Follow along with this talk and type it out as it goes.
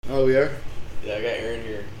Oh, yeah? Yeah, I got Aaron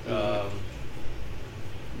here.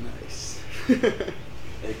 Nice.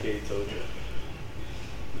 AKA Toja.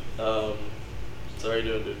 So how you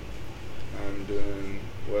doing, dude? I'm doing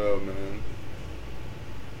well, man.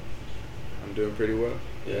 I'm doing pretty well.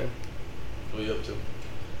 Yeah. What are you up to?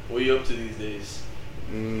 What are you up to these days?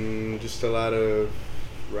 Just a lot of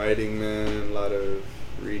writing, man. A lot of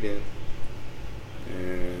reading.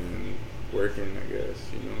 And working, I guess,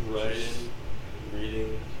 you know. Writing,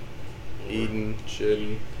 reading, Eating,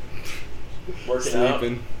 shitting. working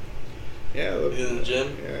sleeping. out. Yeah, a little You in the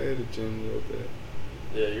gym? Yeah, I hit the gym a little bit.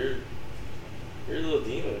 Yeah, you're a little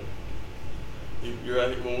demon. You're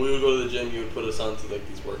when we would go to the gym, you would put us onto like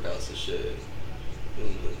these workouts and shit, and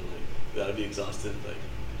like gotta be exhausted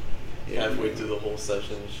like halfway man. through the whole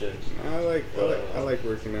session and shit. I like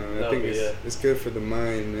working out. I No, think but it's good for the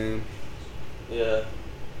mind, man, Yeah.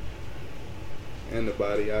 and the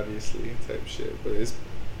body, obviously, type shit. But it's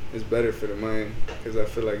better for the mind because I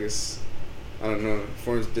feel like I don't know, it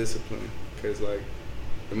forms discipline. Because like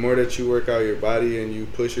the more that you work out your body and you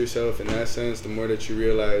push yourself in that sense, the more that you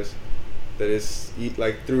realize that it's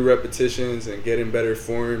like through repetitions and getting better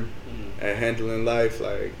form at handling life,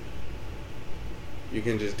 like you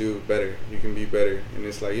can just do better. You can be better, and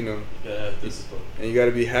it's like, you know, You gotta have discipline. and you got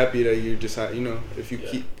to be happy that you just, you know, if you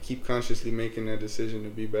Yeah. keep consciously making that decision to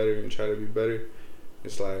be better and try to be better,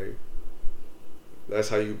 it's like that's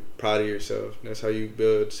how you proud of yourself. That's how you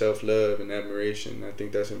build self-love and admiration. I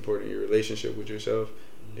think that's important. Your relationship with yourself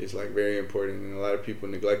is like very important, and a lot of people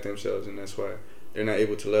neglect themselves, and that's why they're not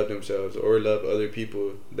able to love themselves or love other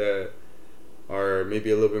people that are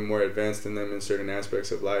maybe a little bit more advanced than them in certain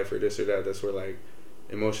aspects of life or this or that. That's where like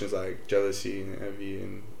emotions like jealousy and envy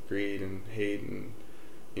and greed and hate and,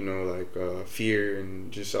 you know, like fear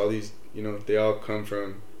and just all these, you know, they all come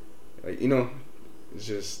from, like, you know, it's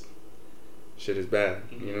just shit is bad,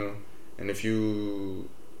 you know. And if you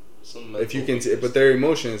can but they're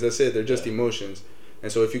emotions, that's it, they're just emotions.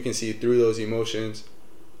 And so if you can see through those emotions,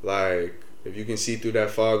 like if you can see through that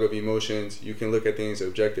fog of emotions, you can look at things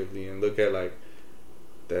objectively and look at like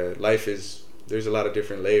that life is, there's a lot of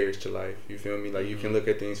different layers to life, you feel me? Like you can look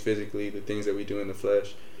at things physically, the things that we do in the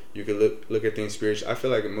flesh. You can look at things spiritually. I feel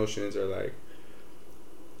like emotions are like,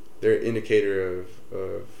 they're an indicator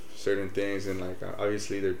of certain things, and like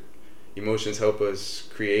obviously their emotions help us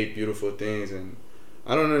create beautiful things. And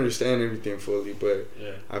I don't understand everything fully, but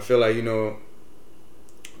I feel like, you know,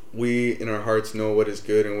 we in our hearts know what is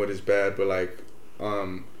good and what is bad, but like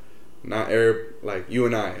not like you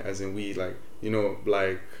and I, as in we, like, you know,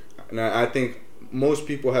 like, and I think most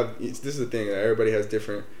people have, this is the thing, that everybody has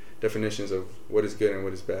different definitions of what is good and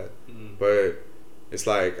what is bad. But it's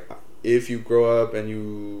like if you grow up and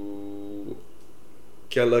you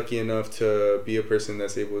get lucky enough to be a person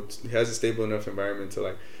that's has a stable enough environment to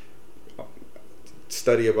like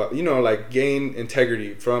study about, you know, like gain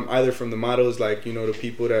integrity from either from the models, like, you know, the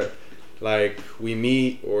people that like we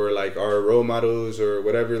meet, or like our role models or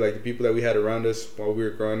whatever, like the people that we had around us while we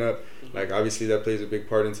were growing up. Like obviously that plays a big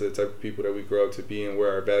part into the type of people that we grow up to be and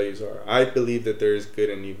where our values are. I believe that there is good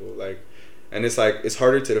and evil, like, and it's like it's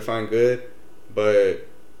harder to define good, but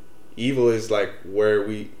evil is like where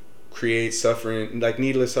we create suffering, like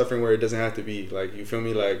needless suffering where it doesn't have to be, like, you feel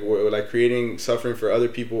me, like we're like creating suffering for other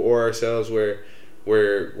people or ourselves where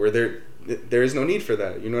there is no need for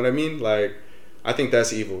that, you know what I mean? Like I think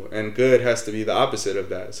that's evil, and good has to be the opposite of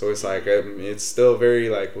that. So it's like it's still very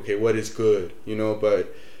like, okay, what is good, you know?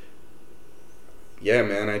 But yeah,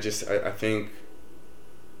 man, I think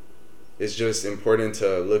it's just important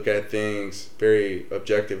to look at things very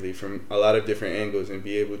objectively from a lot of different angles and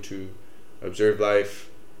be able to observe life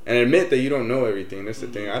and admit that you don't know everything. That's the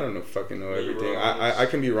thing. I don't fucking know everything. I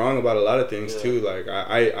can be wrong about a lot of things too. Like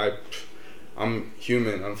I'm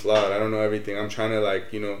human. I'm flawed. I don't know everything. I'm trying to,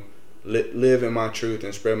 like, you know, live in my truth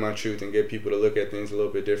and spread my truth and get people to look at things a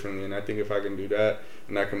little bit differently. And I think if I can do that,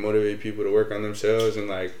 and I can motivate people to work on themselves and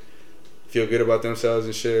like feel good about themselves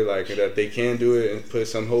and shit, like that they can do it and put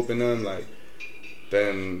some hope in them, like,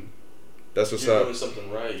 then that's what's up. You're doing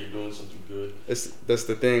something right. You're doing something good. That's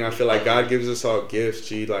the thing. I feel like God gives us all gifts,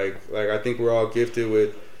 G. Like I think we're all gifted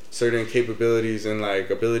with certain capabilities and like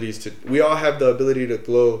abilities to. We all have the ability to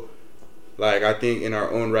glow, like I think in our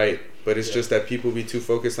own right. But it's just that people be too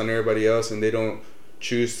focused on everybody else and they don't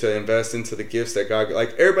choose to invest into the gifts that God,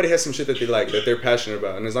 like everybody has some shit that they like, that they're passionate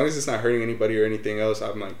about, and as long as it's not hurting anybody or anything else,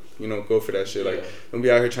 I'm like, you know, go for that shit. Like don't be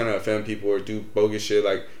out here trying to offend people or do bogus shit.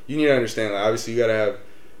 Like you need to understand, like obviously you gotta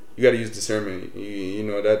use discernment. You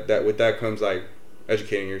know that with that comes like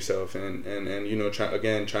educating yourself and you know trying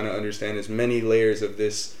to understand as many layers of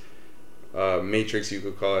this matrix, you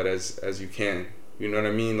could call it, as you can, You know what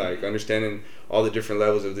I mean? Like understanding all the different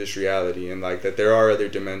levels of this reality, and like that there are other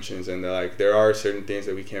dimensions, and that like there are certain things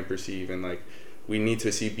that we can't perceive, and like we need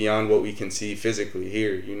to see beyond what we can see physically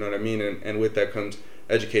here. You know what I mean? And with that comes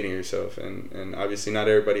educating yourself, and obviously not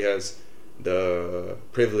everybody has the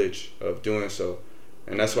privilege of doing so,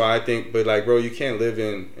 and that's why I think. But like, bro, you can't live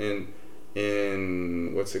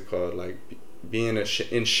in what's it called, like being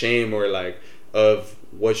in shame or like of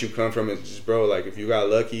what you come from. It's just, bro, like if you got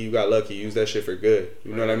lucky, you got lucky. Use that shit for good.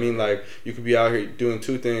 You know what I mean? Like you could be out here doing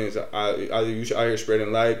two things. Either you out here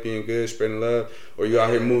spreading light, being good, spreading love, or you out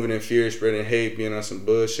here moving in fear, spreading hate, being on some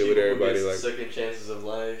bullshit with everybody. Like second chances of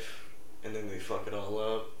life, and then they fuck it all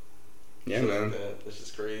up. Yeah, man. Like that's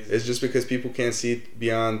just crazy. It's just because people can't see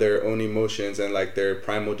beyond their own emotions and like their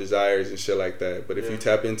primal desires and shit like that. But if you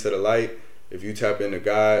tap into the light, if you tap into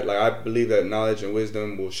God, like I believe that knowledge and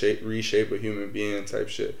wisdom will reshape a human being type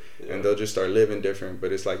shit, and they'll just start living different.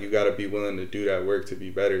 But it's like you got to be willing to do that work to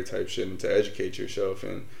be better type shit, and to educate yourself,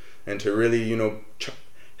 and to really, you know,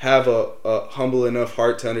 have a humble enough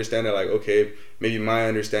heart to understand that, like, okay, maybe my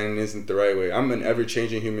understanding isn't the right way. I'm an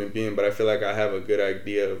ever-changing human being, but I feel like I have a good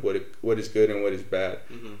idea of what is good and what is bad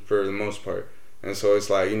for the most part. And so it's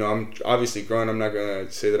like, you know, I'm obviously growing. I'm not going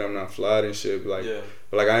to say that I'm not flawed and shit, but like,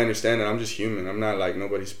 but like I understand that I'm just human. I'm not like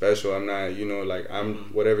nobody special. I'm not, you know, like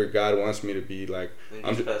I'm whatever God wants me to be. Like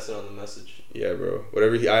I'm just passing on the message. Yeah, bro.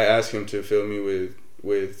 Whatever I ask him to fill me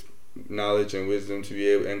with knowledge and wisdom to be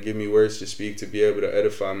able, and give me words to speak, to be able to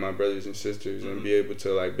edify my brothers and sisters and be able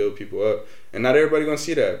to like build people up. And not everybody gonna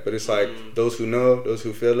see that, but it's like those who know, those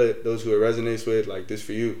who feel it, those who it resonates with, like this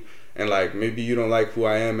for you. And like maybe you don't like who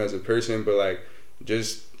I am as a person, but like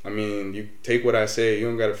just, I mean, you take what I say. You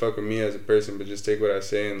don't gotta fuck with me as a person, but just take what I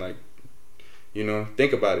say and like, you know,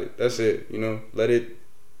 think about it. That's it. You know, let it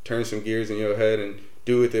turn some gears in your head and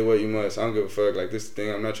do with it what you must. I don't give a fuck. Like this thing,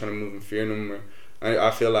 I'm not trying to move in fear no more.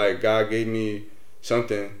 I feel like God gave me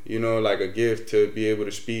something, you know, like a gift to be able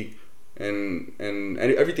to speak, and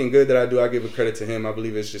everything good that I do, I give a credit to him. I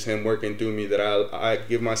believe it's just him working through me, that I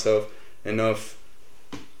give myself enough.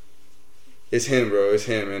 It's him, bro. It's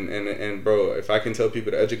him. And bro, if I can tell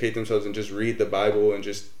people to educate themselves and just read the Bible and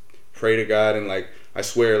just pray to God, and like I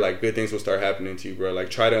swear, like good things will start happening to you, bro.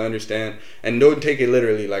 Like try to understand and don't take it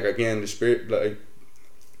literally. Like again, the spirit, like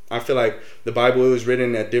I feel like the Bible, it was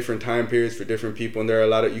written at different time periods for different people, and there are a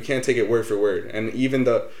lot of, you can't take it word for word. And even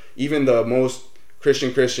the most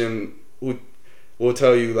Christian who will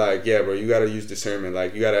tell you like, yeah, bro, you got to use discernment.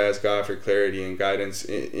 Like you got to ask God for clarity and guidance.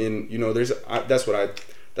 In you know, that's what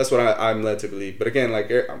I'm led to believe. But again,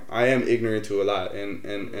 like I am ignorant to a lot,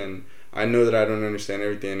 and I know that I don't understand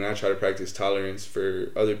everything, and I try to practice tolerance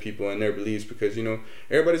for other people and their beliefs, because, you know,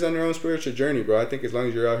 everybody's on their own spiritual journey, bro. I think as long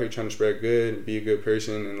as you're out here trying to spread good and be a good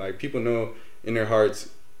person, and like people know in their hearts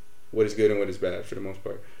what is good and what is bad for the most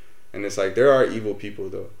part. And it's like there are evil people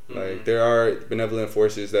though. Like there are benevolent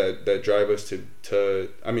forces that drive us to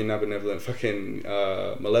I mean not benevolent, fucking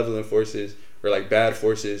malevolent forces, or like bad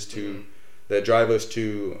forces to that drive us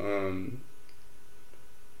to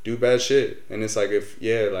do bad shit. And it's like, if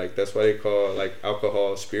like that's why they call like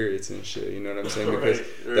alcohol spirits and shit, you know what I'm saying? Because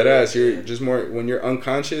that ass, you're just more, when you're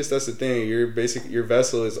unconscious, that's the thing, your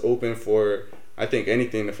vessel is open for, I think,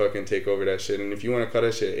 anything to fucking take over that shit. And if you want to call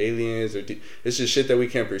that shit aliens or it's just shit that we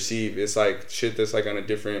can't perceive. It's like shit that's like on a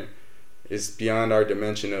different, it's beyond our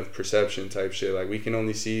dimension of perception type shit. Like we can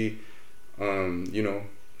only see, you know,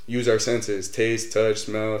 use our senses, taste, touch,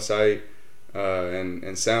 smell, sight,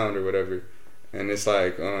 and sound or whatever. And it's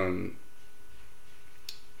like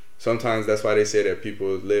sometimes that's why they say that people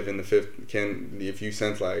live in the fifth, if you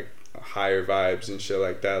sense like higher vibes and shit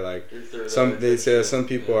like that, like they say some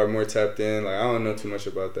people are more tapped in. Like I don't know too much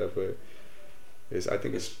about that, but I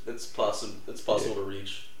think it's possible to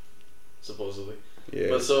reach, supposedly. Yeah.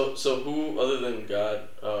 But so who other than God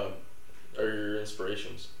are your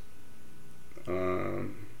inspirations?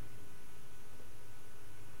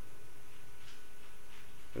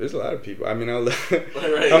 There's a lot of people. I mean, I'm over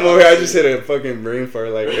here. I just hit a fucking brain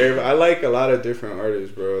fart. Like, I like a lot of different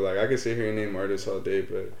artists, bro. Like, I could sit here and name artists all day,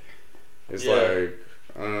 but it's like,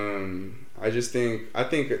 I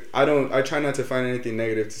try not to find anything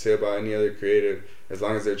negative to say about any other creative, as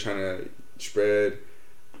long as they're trying to spread,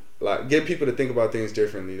 like, get people to think about things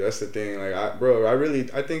differently. That's the thing. Like, I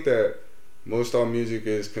think that most all music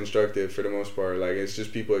is constructive for the most part. Like, it's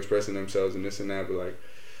just people expressing themselves and this and that, but like,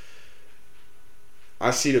 I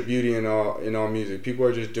see the beauty in all music. People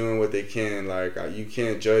are just doing what they can. Like, you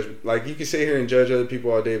can't judge. Like, you can sit here and judge other people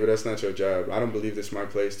all day, but that's not your job. I don't believe this is my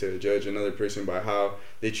place to judge another person by how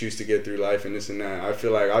they choose to get through life and this and that. I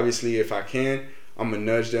feel like, obviously, if I can, I'm going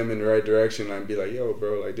to nudge them in the right direction and be like, yo,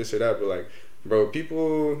 bro, like this or that. But like, bro,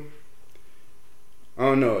 people, I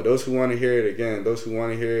don't know. Those who want to hear it, again, those who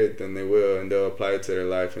want to hear it, then they will, and they'll apply it to their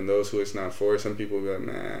life. And those who it's not for, some people will be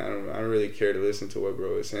like, man, I don't really care to listen to what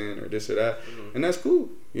bro is saying or this or that. And that's cool.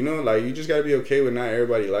 You know, like, you just got to be okay with not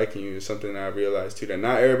everybody liking you. It's something that I realized too, that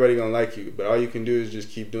not everybody going to like you. But all you can do is just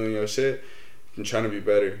keep doing your shit and trying to be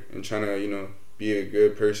better and trying to, you know, be a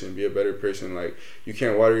good person, be a better person. Like, you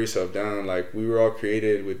can't water yourself down. Like, we were all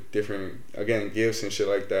created with different, again, gifts and shit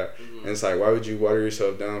like that. And it's like, why would you water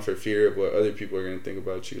yourself down for fear of what other people are going to think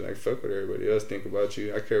about you? Like, fuck what everybody else think about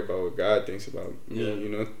you. I care about what God thinks about me, you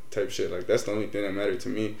know, type shit. Like, that's the only thing that mattered to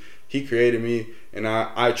me. He created me, and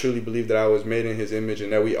I truly believe that I was made in his image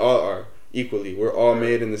and that we all are equally. We're all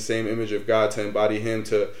made in the same image of God to embody him,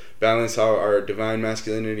 to balance our divine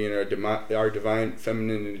masculinity and our divine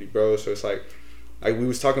femininity, bro. So it's like we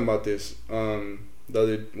was talking about this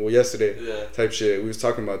yesterday, type shit. We was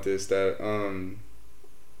talking about this, that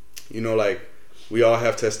you know, like, we all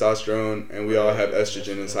have testosterone and we all have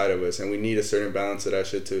estrogen inside of us, and we need a certain balance of that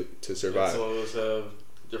shit to survive. Some of us have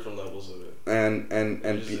different levels of it, and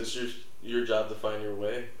it's your job to find your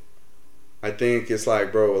way. I think it's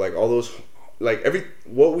like, bro, like, all those, like,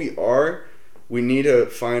 what we are, we need to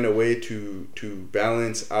find a way to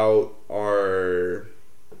balance out our,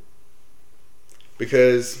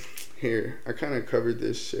 because here, I kind of covered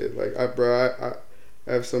this shit. Like, I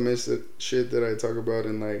have so much shit that I talk about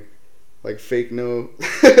in like fake no.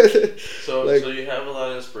 So you have a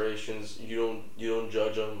lot of inspirations. You don't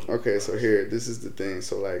judge them. Okay, so here, this is the thing.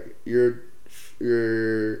 So, like, your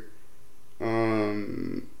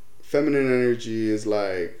feminine energy is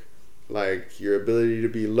like your ability to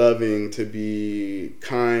be loving, to be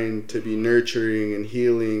kind, to be nurturing and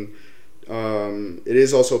healing. It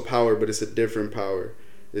is also power, but it's a different power.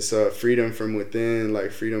 It's freedom from within,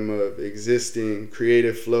 like freedom of existing,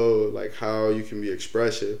 creative flow, like how you can be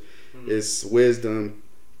expressive. It's wisdom,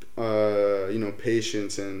 you know,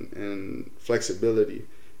 patience and flexibility.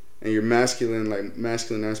 And your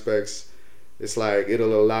masculine aspects, it's like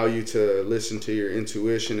it'll allow you to listen to your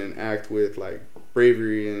intuition and act with like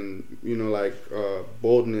bravery and, you know, like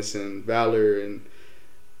boldness and valor, and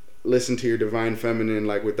listen to your divine feminine,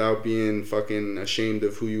 like, without being fucking ashamed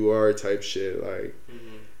of who you are, type shit. Like,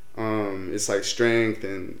 it's like strength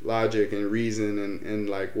and logic and reason and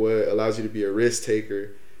like what allows you to be a risk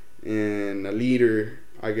taker and a leader,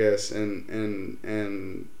 I guess.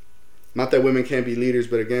 And not that women can't be leaders,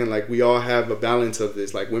 but again, like, we all have a balance of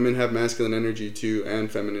this. Like, women have masculine energy too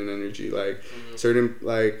and feminine energy. Like, certain,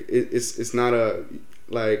 like, it's not a,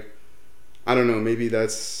 like, I don't know, maybe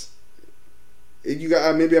that's, you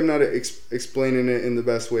got, maybe I'm not explaining it in the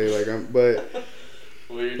best way, like, but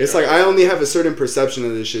it's like I only have a certain perception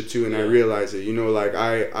of this shit too, and I realize it, you know, like,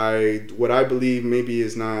 what I believe maybe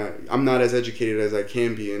is not, I'm not as educated as I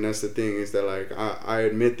can be, and that's the thing, is that, like, I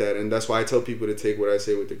admit that, and that's why I tell people to take what I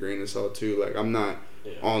say with a grain of salt too. Like, I'm not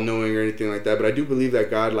all knowing or anything like that, but I do believe that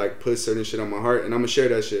God, like, puts certain shit on my heart, and I'm gonna share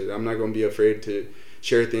that shit. I'm not gonna be afraid to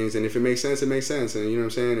share things, and if it makes sense, it makes sense, and you know what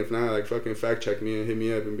I'm saying. If not, like, fucking fact check me and hit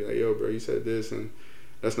me up and be like, yo, bro, you said this and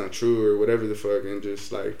that's not true, or whatever the fuck. And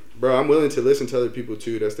just like, bro, I'm willing to listen to other people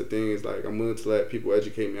too. That's the thing, is like, I'm willing to let people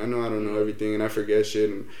educate me. I know I don't know everything, and I forget shit,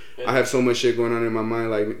 and I have so much shit going on in my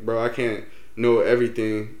mind. Like, bro, I can't know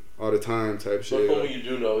everything all the time, type shit. But when you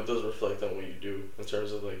do know, it does reflect on what you do in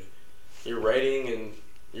terms of like your writing and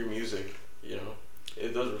your music. You know,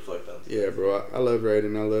 it does reflect on. Yeah, bro, I love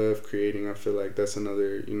writing. I love creating. I feel like that's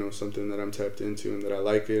another, you know, something that I'm tapped into and that I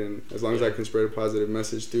like it. And as long as I can spread a positive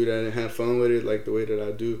message through that and have fun with it, like the way that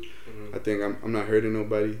I do, I think I'm not hurting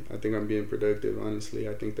nobody. I think I'm being productive, honestly.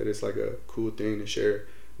 I think that it's like a cool thing to share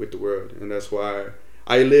with the world. And that's why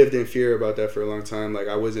I lived in fear about that for a long time. Like,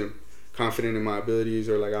 I wasn't confident in my abilities,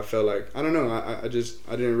 or like, I felt like, I don't know, I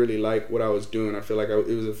didn't really like what I was doing. I feel like it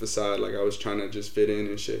was a facade. Like, I was trying to just fit in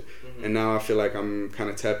and shit. And now I feel like I'm kind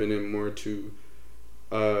of tapping in more to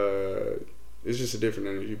it's just a different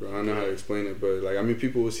energy, bro. I don't know how to explain it, but like, I mean,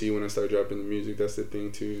 people will see when I start dropping the music. That's the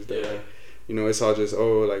thing too, is that like, you know, it's all just,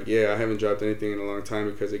 oh, like, yeah, I haven't dropped anything in a long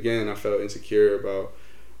time, because again, I felt insecure about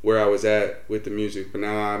where I was at with the music. But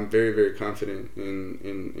now I'm very, very confident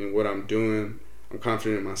in what I'm doing. I'm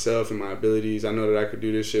confident in myself and my abilities. I know that I could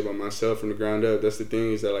do this shit by myself from the ground up. That's the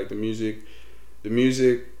thing, is that like the music,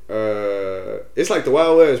 it's like the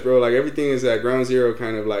Wild West, bro. Like, everything is at ground zero,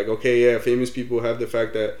 kind of like, okay, yeah, famous people have the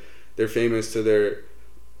fact that they're famous to their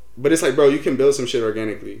But it's like, bro, you can build some shit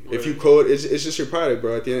organically. Right. If you code, it's just your product,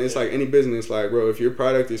 bro. At the end, it's like any business. Like, bro, if your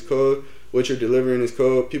product is code, what you're delivering is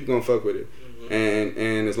code, people gonna fuck with it.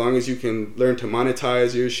 And as long as you can learn to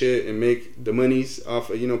monetize your shit and make the monies off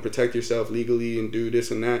of, you know, protect yourself legally and do this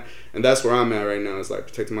and that. And that's where I'm at right now. It's like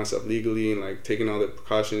protecting myself legally and like taking all the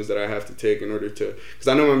precautions that I have to take in order to, because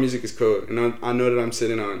I know my music is code and I know that I'm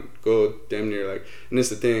sitting on gold damn near, like, and it's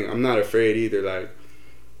the thing, I'm not afraid either. Like,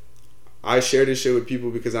 I share this shit with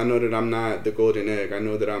people because I know that I'm not the golden egg. I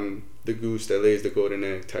know that I'm the goose that lays the golden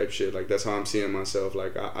egg type shit. Like, that's how I'm seeing myself.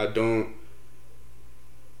 Like, I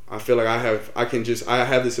feel like I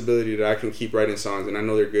have this ability that I can keep writing songs, and I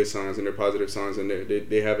know they're good songs and they're positive songs and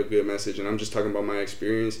they have a good message, and I'm just talking about my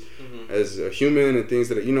experience as a human and things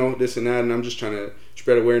that, you know, this and that, and I'm just trying to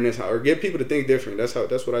spread awareness or get people to think different. That's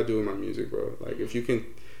what I do with my music, bro. Like, if you can,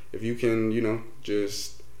 you know,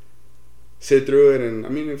 just sit through it, and I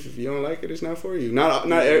mean, if you don't like it, it's not for you.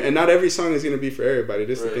 Not every song is gonna be for everybody.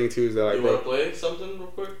 This is the thing too, is that, like, you wanna play something real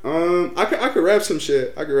quick? I could rap some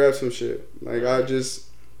shit. Like, I just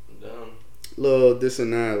down. Little this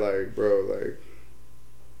and that, like, bro, like.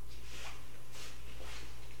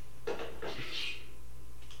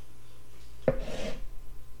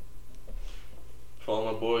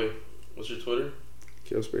 Follow my boy. What's your Twitter?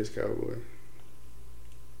 Killspace Cowboy.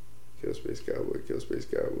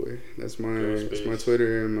 That's my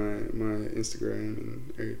Twitter and my Instagram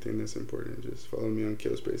and everything that's important. Just follow me on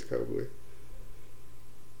Killspace Cowboy.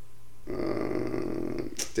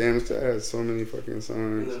 Damn, I had so many fucking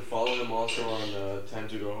songs. And then follow him also on Time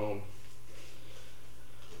to Go Home.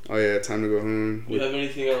 Oh yeah, Time to Go Home. Do you have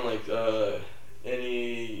anything on like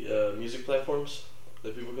any music platforms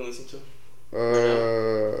that people can listen to?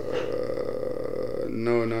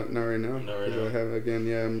 No, not right now. Not right now. I have, again,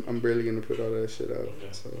 yeah, I'm barely gonna put all that shit out.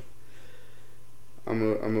 Okay. So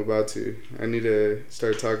I'm about to. I need to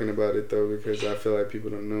start talking about it though, because I feel like people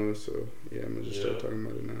don't know. So yeah, I'm gonna just start talking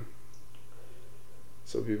about it now,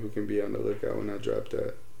 so people can be on the lookout when I drop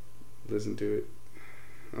that. Listen to it.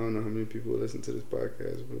 I don't know how many people will listen to this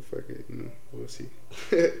podcast, but fuck it, you know, we'll see.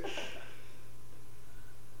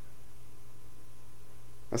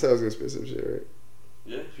 I said I was gonna spit some shit, right?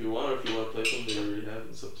 Yeah, if you want to play something you already have,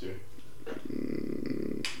 it's up to you.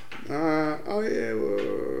 Oh yeah,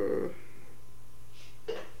 well,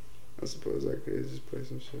 I suppose I could just play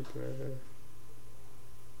some shit that I have.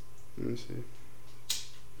 Let me see.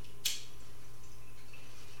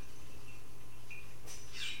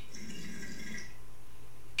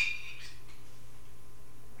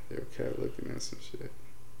 Yo, cat looking at some shit.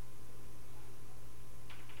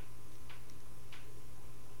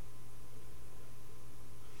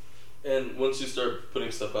 And once you start putting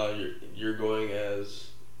stuff out, you're going as.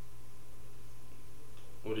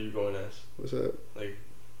 What are you going as? What's up? Like,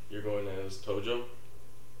 you're going as Tojo?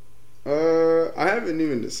 I haven't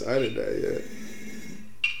even decided that yet.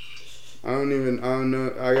 I don't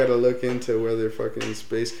know. I gotta look into whether fucking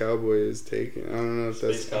Space Cowboy is taken. I don't know if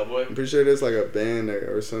that's. Space Cowboy? I'm pretty sure there's like a band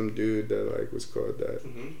or some dude that like was called that.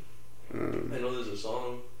 I know there's a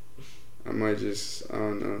song. I might just. I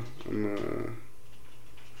don't know.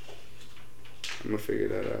 I'm gonna figure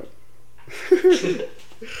that out.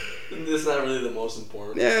 It's not really the most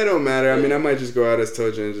important. Yeah, it don't matter. I mean, I might just go out as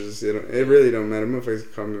Tojo and just, you know, it really don't matter. Motherfuckers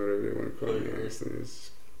can call me whatever they want to call me. Honestly,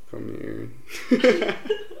 just call me Aaron.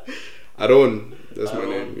 Aron, that's my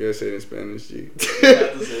name. You gotta say it in Spanish, G. You have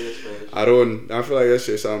to say it in Spanish. Aron. I feel like that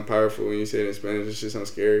shit sounds powerful when you say it in Spanish. That shit sounds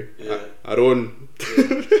scary. Yeah. Aron.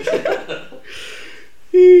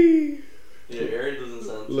 Yeah, Aaron doesn't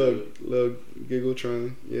sound Look,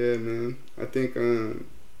 Giggletron. Yeah, man. I think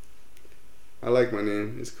I like my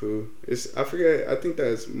name. It's cool. I forget. I think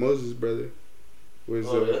that's Moses' brother. Was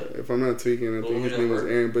yeah? If I'm not tweaking, I think his name was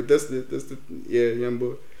Aaron. But that's the young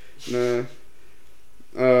boy. Nah.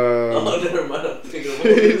 Never mind. I'm thinking about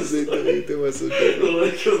his The one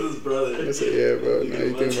that killed his brother. I said, yeah, bro. Now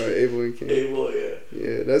you think about Abel and Cain. Abel, yeah.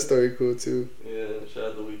 Yeah, that story cool too. Yeah, shout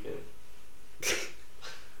out The Weeknd.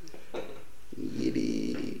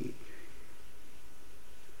 Yiddy.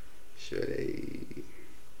 Shorty.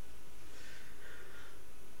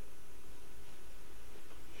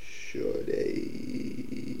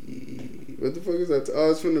 What the fuck is that? Oh, I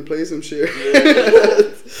was finna play some shit. Yeah.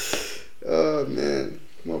 Oh, man.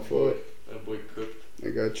 My fault. That boy cooked. I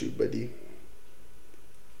got you, buddy.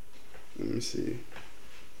 Let me see.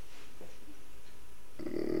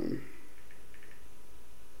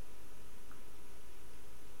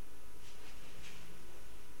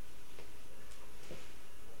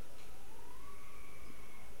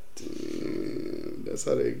 Damn, that's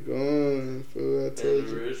how they going, fool. I told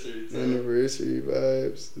you. Anniversary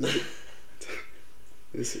vibes.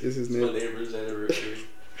 This is his It's name. my neighbor's anniversary.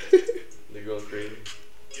 They're going crazy.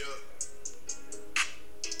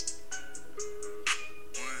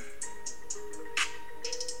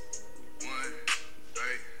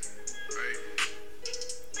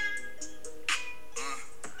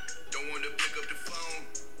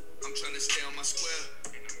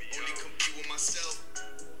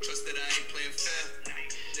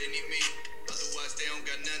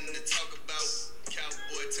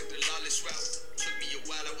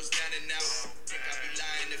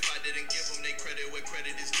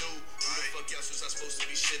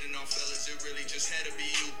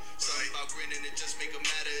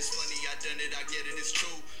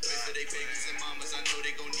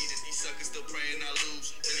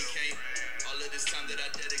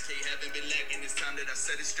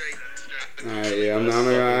 Yeah,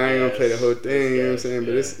 I ain't gonna play the whole thing, you know what I'm saying?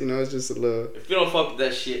 But it's, it's just a little. If you don't fuck with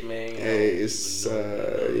that shit, man. Hey, it's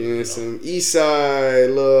some East Side,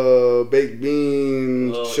 little baked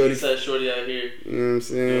bean, shorty. East Side shorty out here. You know what I'm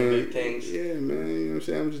saying? Doing big things. Yeah, man. You know what I'm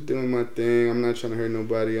saying? I'm just doing my thing. I'm not trying to hurt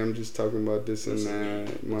nobody. I'm just talking about this and that.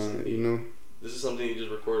 This is something you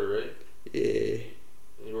just recorded, right? Yeah.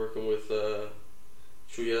 You're working with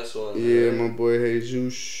Chuyaso on that. Yeah, my boy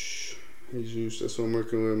Jesus. That's what I'm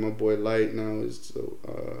working with. My boy Light now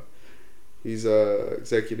he's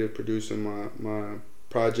executive producing my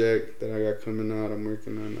project that I got coming out. I'm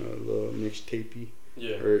working on a little mixtape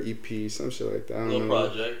or EP, some shit like that. I don't know.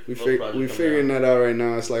 Project. We figuring that out right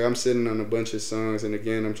now. It's like I'm sitting on a bunch of songs, and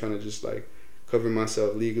again, I'm trying to just like cover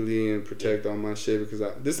myself legally and protect all my shit because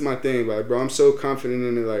this is my thing, like, bro. I'm so confident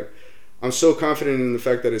in it, like. I'm so confident in the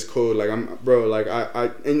fact that it's cold. Like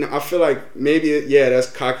I feel like maybe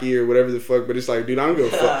that's cocky or whatever the fuck, but it's like, dude, I don't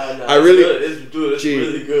give a fuck. I really, it's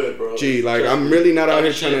really good, bro. Like I'm really not out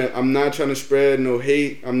here I'm not trying to spread no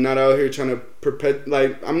hate. I'm not out here trying to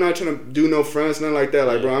I'm not trying to do no fronts, nothing like that.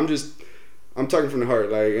 Like, bro, I'm talking from the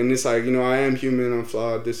heart, like, and it's like, I am human, I'm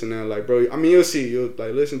flawed, this and that, like, bro. I mean, you'll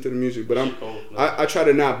like listen to the music, but I try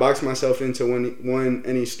to not box myself into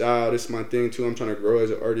any style. This is my thing too. I'm trying to grow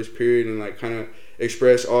as an artist, period, and like kind of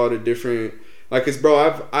express all the different, like, cause bro,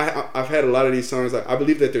 I've had a lot of these songs, like, I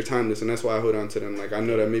believe that they're timeless, and that's why I hold on to them. Like, I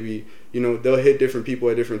know that maybe they'll hit different people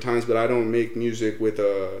at different times, but I don't make music with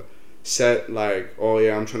a set like, oh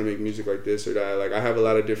yeah, I'm trying to make music like this or that. Like, I have a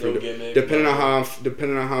lot of different depending on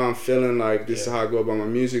how I'm feeling, like, this is how I go about my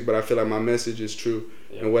music, but I feel like my message is true.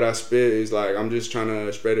 And what I spit is like, I'm just trying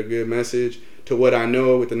to spread a good message to what I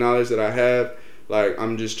know with the knowledge that I have. Like,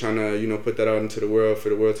 I'm just trying to put that out into the world for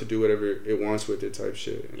the world to do whatever it wants with it, type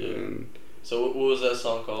shit. And so what was that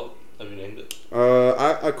song called? Have you named it?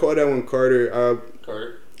 I call that one Carter.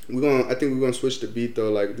 Carter. I think we're gonna switch the beat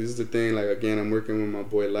though. Like, this is the thing. Like, again, I'm working with my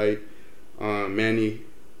boy Light, Manny.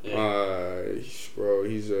 Bro,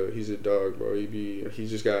 he's a dog, bro. He's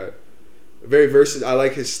just got very versatile. I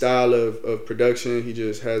like his style of production. He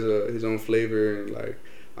just has his own flavor, and like,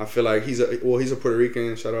 I feel like he's a Puerto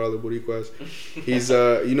Rican. Shout out all the Boricuas. He's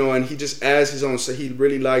and he just adds his own. So he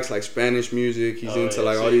really likes like Spanish music. He's into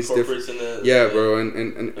like all these different. Bro,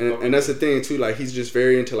 and that's the thing too. Like, he's just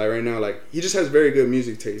very into, like, right now. Like, he just has very good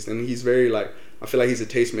music taste, and he's very like. I feel like he's a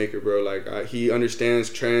tastemaker, bro. Like, he understands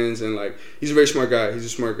trends, and like, he's a very smart guy.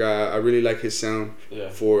 I really like his sound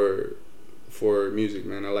for music,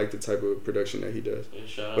 man. I like the type of production that he does.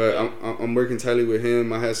 But I'm working tightly with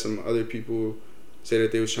him. I had some other people say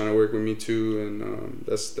that they was trying to work with me too, and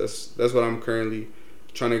that's what I'm currently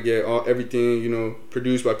trying to get everything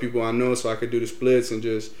produced by people I know, so I could do the splits and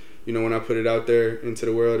just when I put it out there into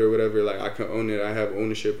the world or whatever, like, I can own it. I have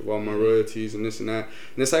ownership of all my royalties and this and that.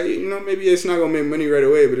 And it's like, maybe it's not gonna make money right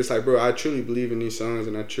away, but it's like, bro, I truly believe in these songs,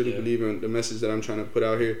 and I truly believe in the message that I'm trying to put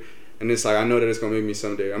out here. And it's like, I know that it's gonna make me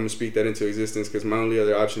someday. I'm gonna speak that into existence, because my only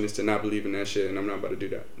other option is to not believe in that shit, and I'm not about to do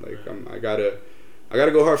that. Like, I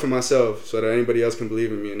gotta go hard for myself so that anybody else can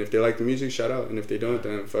believe in me. And if they like the music, shout out. And if they don't,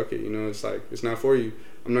 then fuck it. It's like, it's not for you.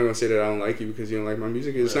 I'm not gonna say that I don't like you because you don't like my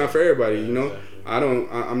music. It's not for everybody. Exactly.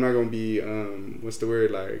 I'm not gonna be what's the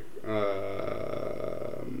word, like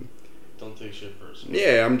don't take shit personal.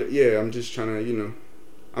 I'm just trying to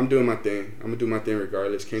I'm doing my thing. I'm gonna do my thing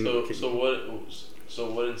regardless.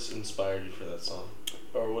 So what inspired you for that song,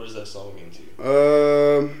 or what does that song mean to you?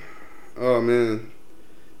 Oh man.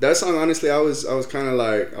 That song, honestly, I was kind of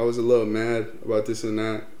like, I was a little mad about this and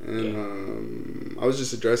that, and I was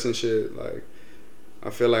just addressing shit. Like, I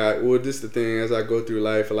feel like, this is the thing, as I go through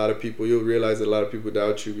life, you'll realize that a lot of people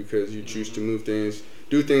doubt you because you choose to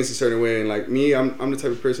do things a certain way. And like me, I'm the type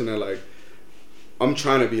of person that, like, I'm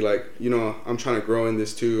trying to be like, I'm trying to grow in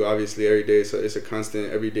this too, obviously, every day. So it's a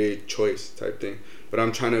constant, everyday choice type thing. But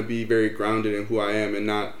I'm trying to be very grounded in who I am and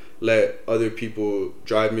not let other people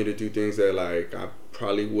drive me to do things that like I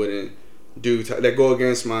probably wouldn't do that go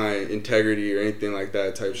against my integrity or anything like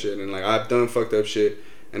that type shit. And like I've done fucked up shit,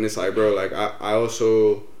 and it's like, bro, like I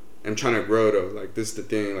also am trying to grow though. Like this is the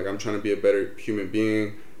thing. Like I'm trying to be a better human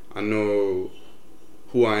being. I know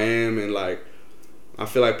who I am, and like I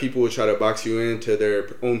feel like people will try to box you into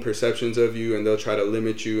their own perceptions of you, and they'll try to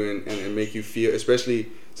limit you and make you feel,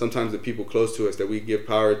 especially sometimes the people close to us that we give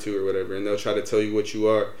power to or whatever, and they'll try to tell you what you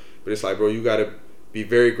are. But it's like, bro, you gotta be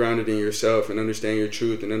very grounded in yourself and understand your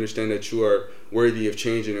truth and understand that you are worthy of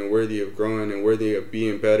changing and worthy of growing and worthy of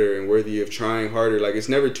being better and worthy of trying harder. Like it's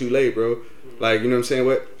never too late, bro. Like, you know what I'm saying?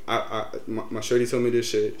 What my shorty told me this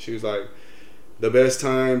shit. She was like, the best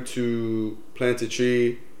time to plant a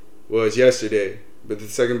tree was yesterday, but the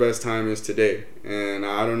second best time is today. And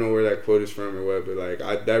I don't know where that quote is from or what, but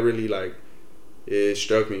like that really like it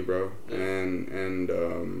struck me, bro. And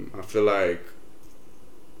I feel like,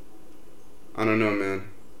 I don't know, man.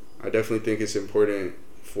 I definitely think it's important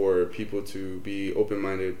for people to be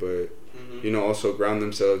open-minded, but you know, also ground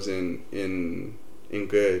themselves in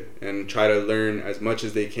good and try to learn as much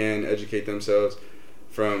as they can, educate themselves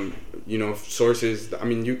from, you know, sources. I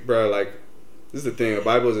mean, bro, like, this is the thing. A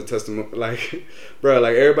Bible is a testimony. Like, bro,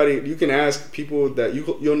 like everybody, you can ask people that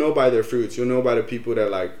you'll know by their fruits. You'll know by the people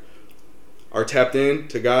that like are tapped in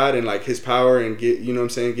to God and like His power and get, you know what I'm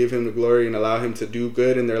saying, give Him the glory and allow Him to do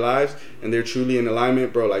good in their lives, and they're truly in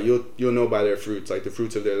alignment, bro. Like you'll know by their fruits, like the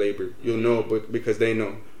fruits of their labor. You'll know because they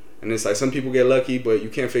know. And it's like some people get lucky, but you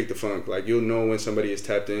can't fake the funk. Like you'll know when somebody is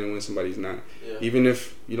tapped in and when somebody's not. Yeah. Even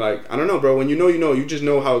if you like, I don't know, bro. When you know, you just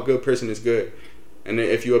know how a good person is good. And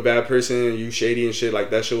if you're a bad person, you shady and shit,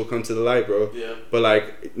 like that shit will come to the light, bro. Yeah. But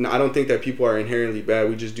like, I don't think that people are inherently bad.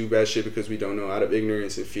 We just do bad shit because we don't know, out of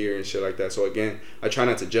ignorance and fear and shit like that. So again, I try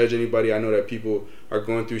not to judge anybody. I know that people are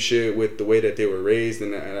going through shit with the way that they were raised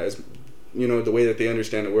and as, you know, the way that they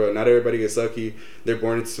understand the world. Not everybody gets lucky. They're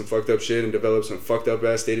born into some fucked up shit and develop some fucked up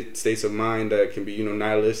ass states of mind that can be, you know,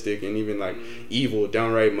 nihilistic and even like evil,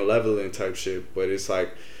 downright malevolent type shit. But it's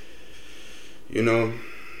like, you know,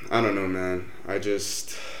 I don't know, man. I'm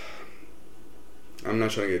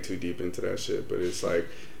not trying to get too deep into that shit, but it's like,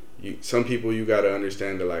 some people you gotta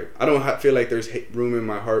understand that, like, I don't feel like there's room in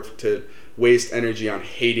my heart to waste energy on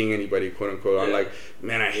hating anybody, quote unquote. Yeah. I'm like,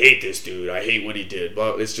 man, I hate this dude. I hate what he did.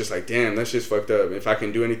 But it's just like, damn, that's just fucked up. If I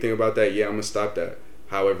can do anything about that, yeah, I'm gonna stop that.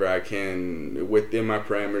 However I can, within my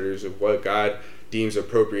parameters of what God deems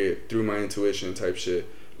appropriate through my intuition type shit.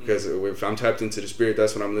 Because if I'm tapped into the spirit,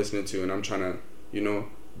 that's what I'm listening to, and I'm trying to, you know,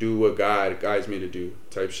 do what God guides me to do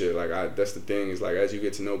type shit. Like that's the thing, is like, as you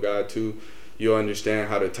get to know God too, you'll understand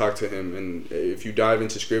how to talk to Him. And if you dive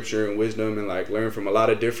into scripture and wisdom and like learn from a lot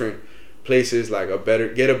of different places, like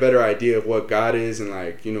get a better idea of what God is and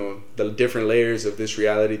like, you know, the different layers of this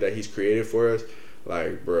reality that He's created for us,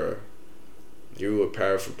 like, bruh, you a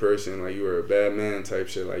powerful person. Like, you were a bad man type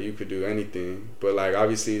shit. Like, you could do anything. But like,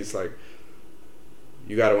 obviously it's like,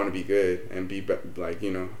 you gotta want to be good and be like,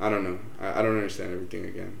 you know, I don't know. I don't understand everything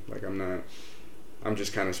again. Like, I'm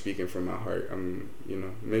just kind of speaking from my heart. You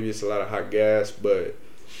know, maybe it's a lot of hot gas, but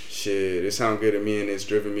shit, it sounds good to me, and it's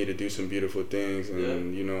driven me to do some beautiful things.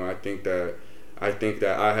 And you know, I think that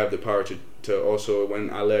I have the power to also, when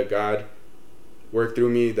I let God work through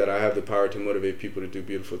me, that I have the power to motivate people to do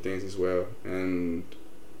beautiful things as well. And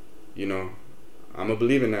you know, I'm gonna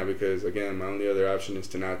believe in that, because again, my only other option is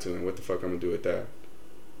to not to, and what the fuck I'm gonna do with that?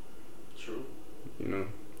 True. You know,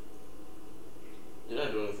 you're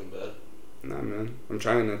not doing anything bad. Nah, man, I'm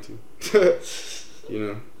trying not to. You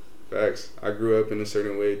know, facts. I grew up in a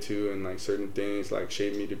certain way too, and like certain things like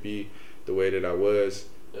shaped me to be the way that I was.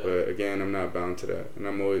 Yeah. But again, I'm not bound to that, and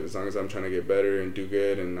I'm always, as long as I'm trying to get better and do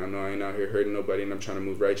good, and I know I ain't out here hurting nobody, and I'm trying to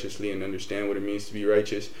move righteously and understand what it means to be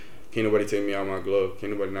righteous. Can't nobody take me out my glove.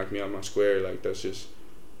 Can't nobody knock me out my square. Like, that's just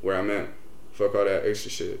where I'm at. Fuck all that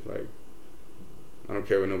extra shit. Like, I don't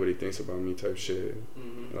care what nobody thinks about me type shit.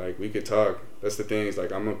 Like, we could talk. That's the thing. Is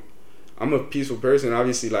like, I'm a peaceful person,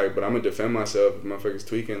 obviously, like, but I'm gonna defend myself if motherfuckers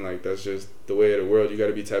tweaking. Like, that's just the way of the world. You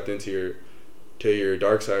gotta be tapped into your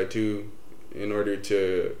dark side too, in order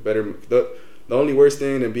to better. The only worst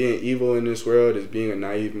thing than being evil in this world is being a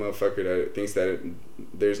naive motherfucker that thinks that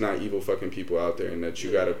there's not evil fucking people out there, and that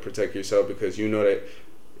you gotta protect yourself, because you know that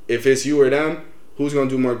if it's you or them, who's gonna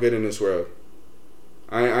do more good in this world?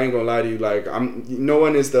 I ain't gonna lie to you. Like, no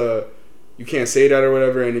one is you can't say that or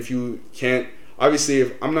whatever. And if you can't, obviously,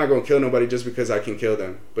 if I'm not gonna kill nobody just because I can kill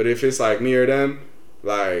them. But if it's like me or them,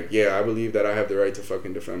 like, yeah, I believe that I have the right to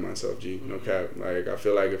fucking defend myself. G, no cap. Like, I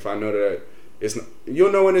feel like if I know that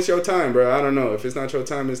you'll know when it's your time, bro. I don't know. If it's not your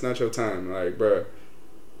time, it's not your time. Like, bro,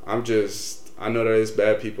 I'm I know that there's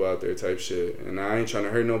bad people out there type shit, and I ain't trying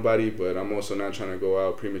to hurt nobody, but I'm also not trying to go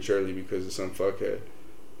out prematurely because of some fuckhead.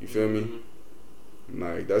 You feel me?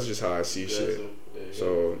 Like, that's just how I see shit.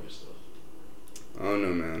 So I don't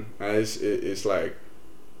know, man. It's like,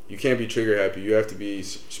 you can't be trigger happy. You have to be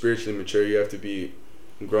spiritually mature. You have to be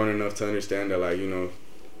grown enough to understand that, like, you know,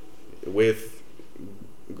 with,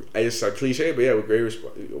 it's a cliche, but yeah,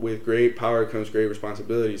 with great power comes great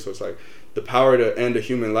responsibility. So it's like, the power to end a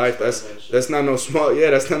human life, that's not no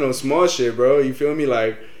small shit, bro. You feel me?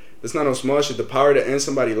 Like, that's not no small shit. The power to end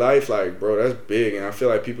somebody's life, like, bro, that's big. And I feel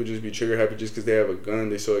like people just be trigger happy just because they have a gun.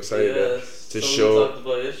 They're so excited to show. We talked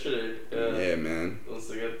about yesterday. Yeah, man. Once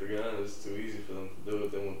they get the gun, it's too easy for them to do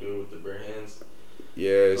it. They won't do it with their bare hands.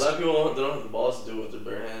 Yeah. A lot of people don't have the balls to do it with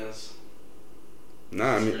their bare hands.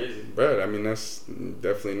 Nah, it's I mean, crazy. Bro, I mean, that's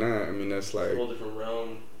definitely not. I mean, that's like, it's a whole different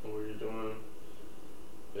realm of what you're doing.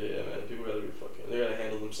 But yeah, man, people gotta be fucking. They gotta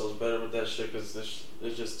handle themselves better with that shit because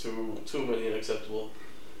there's just too many unacceptable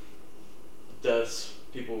deaths.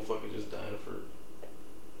 People fucking just dying for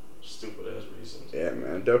stupid ass reasons. Yeah,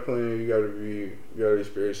 man, definitely you gotta be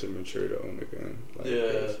spiritually mature to own a gun. Like,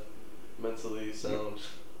 yeah, mentally sound.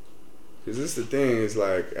 Cause this the thing is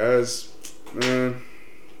like, man,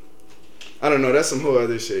 I don't know. That's some whole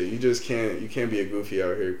other shit. You just can't be a goofy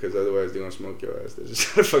out here because otherwise they're gonna smoke your ass. They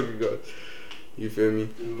just gotta fucking go. You feel me?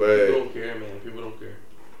 Dude, but people don't care, man. People don't care.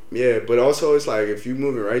 Yeah, but also it's like if you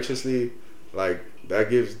moving righteously, like that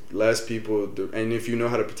gives less people. And if you know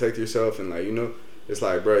how to protect yourself and like, you know, it's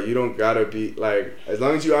like, bro, you don't gotta be like, as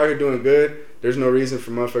long as you out here doing good, there's no reason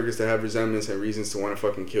for motherfuckers to have resentments and reasons to want to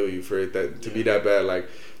fucking kill you for it to be that bad. Like,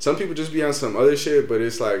 some people just be on some other shit, but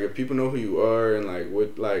it's like, if people know who you are and like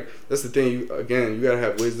what, like, that's the thing. You gotta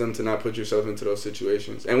have wisdom to not put yourself into those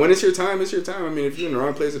situations. And when it's your time, it's your time. I mean, if you're in the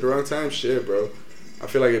wrong place at the wrong time, shit, bro. I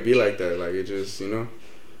feel like it'd be like that. Like, it just, you know,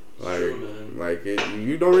 like, true, like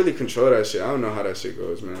you don't really control that shit. I don't know how that shit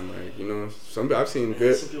goes, man. Like, you know, I've seen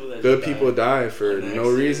good people die for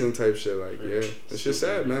no reason type shit. Like, yeah, it's just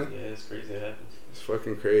sad, man. Yeah, it's crazy. It happens. It's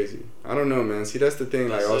fucking crazy. I don't know, man. See, that's the thing.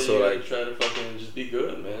 Like, also, you like, try to fucking just be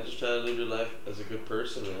good, man. Just try to live your life as a good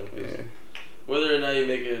person, man. Yeah. Whether or not you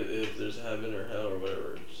make it, if there's heaven or hell or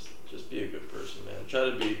whatever, just be a good person, man.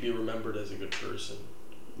 Try to be remembered as a good person.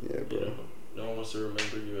 Yeah, bro. You know? No one wants to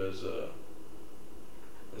remember you as a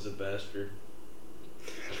bastard.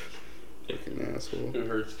 Fucking asshole. Who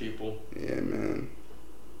hurts people. Yeah, man.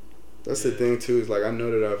 That's the thing too, is like, I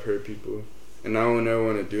know that I've hurt people and I don't ever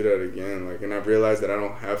want to do that again. Like, and I've realized that I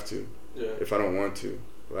don't have to. Yeah. If I don't want to.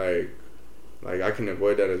 Like I can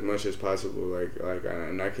avoid that as much as possible.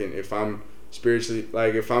 And I can, if I'm spiritually,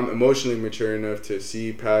 like, if I'm emotionally mature enough to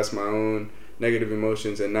see past my own negative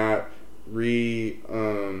emotions and not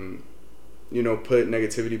put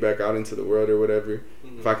negativity back out into the world or whatever.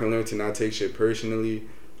 Mm-hmm. If I can learn to not take shit personally,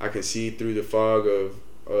 I can see through the fog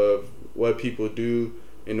of what people do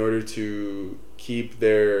in order to keep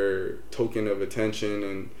their token of attention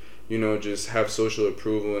and, you know, just have social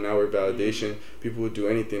approval and outward validation. Mm-hmm. People would do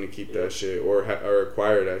anything to keep that shit or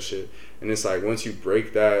acquire that shit. And it's like, once you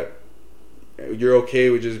break that, you're okay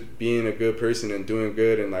with just being a good person and doing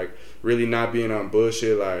good and like really not being on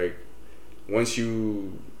bullshit. Like, once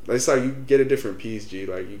it's like you get a different piece, G.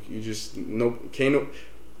 Like, you just if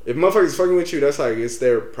motherfuckers fucking with you, that's like, it's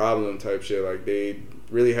their problem type shit. Like, they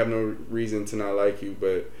really have no reason to not like you,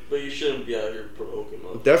 but you shouldn't be out here provoking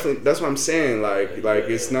motherfuckers. Definitely, that's what I'm saying.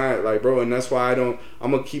 It's not like, bro, and that's why I'm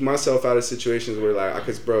gonna keep myself out of situations where, like,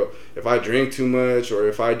 because, bro, if I drink too much or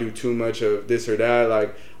if I do too much of this or that,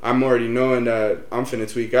 like, I'm already knowing that I'm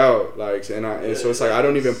finna tweak out, like, so it's like, I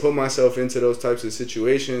don't even put myself into those types of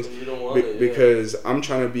situations because I'm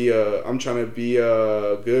trying to be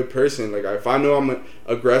a good person. Like, if I know I'm an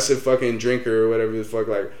aggressive fucking drinker or whatever the fuck,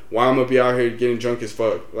 like, why I'm gonna be out here getting drunk as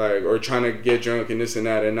fuck, like, or trying to get drunk and this and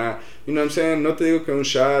that, and not, you know what I'm saying, nothing con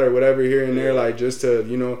shot or whatever here and there, like, just to,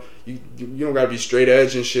 you know, you don't gotta be straight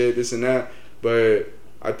edge and shit, this and that, but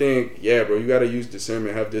I think, yeah, bro, you gotta use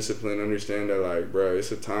discernment, have discipline, understand that, like, bro,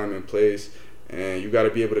 it's a time and place, and you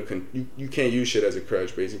gotta be able to you can't use shit as a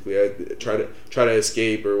crutch, basically. Try to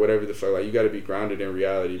escape or whatever the fuck. Like, you gotta be grounded in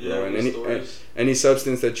reality, bro. And any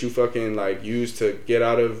substance that you fucking like use to get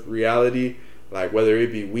out of reality, like whether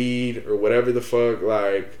it be weed or whatever the fuck,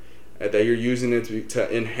 like that you're using it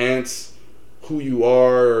to enhance who you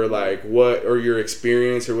are or like what, or your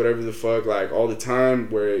experience or whatever the fuck, like all the time,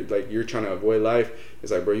 where like you're trying to avoid life.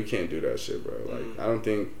 It's like, bro, you can't do that shit, bro. Like, I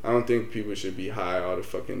don't think people should be high all the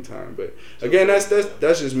fucking time. But again, that's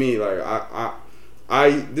just me. Like, I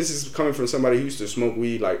this is coming from somebody who used to smoke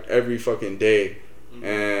weed like every fucking day,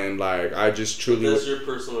 And like I just truly. But that's your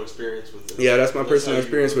personal experience with it. Yeah, that's my personal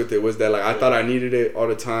experience with it. Was that like I thought I needed it all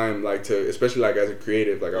the time, like to, especially like as a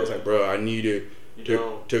creative. Like I was like, bro, I need it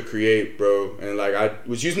to create, bro. And like I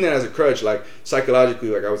was using it as a crutch, like psychologically.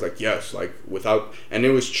 Like I was like, yes, like without, and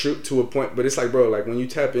it was true to a point. But it's like, bro, like when you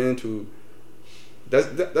tap into.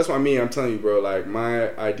 That's what I mean. I'm telling you, bro. Like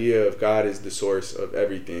my idea of God is the source of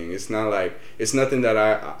everything. It's not like it's nothing that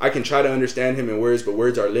I can try to understand Him in words, but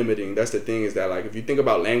words are limiting. That's the thing. Is that like if you think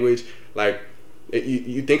about language, like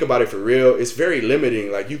you think about it for real, it's very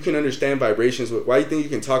limiting. Like you can understand vibrations. Why do you think you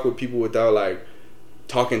can talk with people without like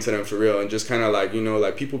talking to them for real and just kind of like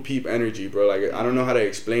like people peep energy, bro. Like I don't know how to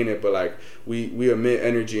explain it, but like we emit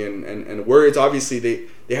energy and words. Obviously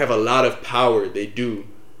they have a lot of power. They do.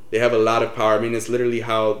 They have a lot of power. I mean, it's literally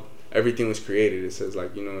how everything was created. It says,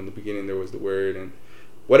 like, in the beginning there was the word and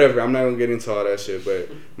whatever. I'm not going to get into all that shit. But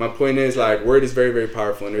my point is, like, word is very, very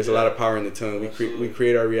powerful. And there's a lot of power in the tongue. We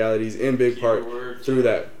create our realities in big part through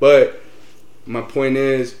that. But my point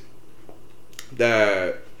is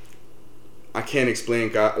that I can't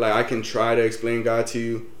explain God. Like, I can try to explain God to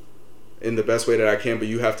you in the best way that I can. But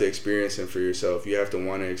you have to experience Him for yourself. You have to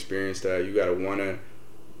want to experience that. You got to want to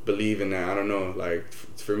believe in that. I don't know, like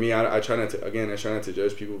for me, I try not to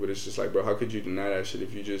judge people, but it's just like, bro, how could you deny that shit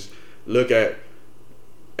if you just look at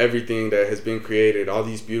everything that has been created, all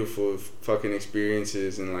these beautiful fucking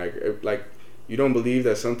experiences, and like you don't believe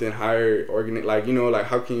that something higher like like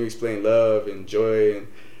how can you explain love and joy and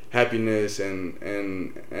happiness and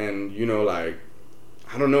like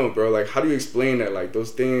I don't know, bro. Like, how do you explain that? Like,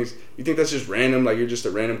 those things, you think that's just random? Like, you're just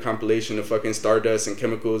a random compilation of fucking stardust and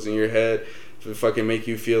chemicals in your head to fucking make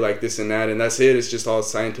you feel like this and that, and that's it? It's just all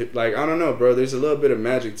scientific. Like, I don't know, bro. There's a little bit of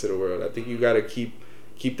magic to the world. I think you gotta keep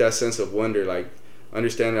that sense of wonder. Like,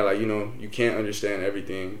 understand that, like, you can't understand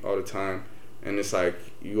everything all the time. And it's like,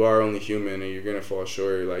 you are only human and you're gonna fall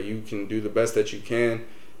short. Like, you can do the best that you can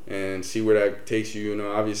and see where that takes you,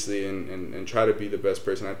 obviously, and try to be the best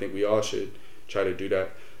person. I think we all should try to do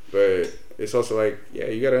that. But it's also like, yeah,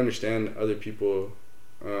 you gotta understand other people,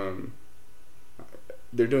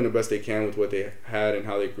 they're doing the best they can with what they had and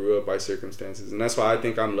how they grew up by circumstances. And that's why I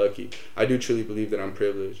think I'm lucky. I do truly believe that I'm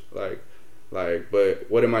privileged. Like, but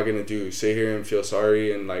what am I gonna do? Sit here and feel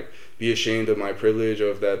sorry and like be ashamed of my privilege,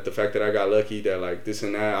 of that, the fact that I got lucky, that like this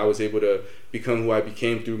and that, I was able to become who I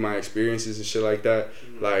became through my experiences and shit like that.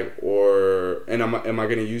 Mm-hmm. Like, and am I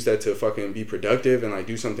gonna use that to fucking be productive and like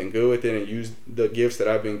do something good with it and use the gifts that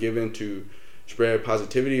I've been given to spread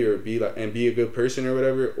positivity or be a good person or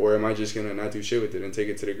whatever? Or am I just gonna not do shit with it and take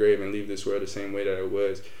it to the grave and leave this world the same way that it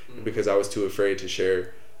was, because I was too afraid to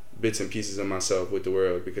share bits and pieces of myself with the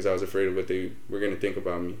world because I was afraid of what they were gonna think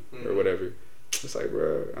about me or whatever. It's like,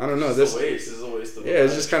 bro, I don't know. This is a waste of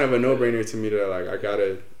it's just kind of a no-brainer to me that like I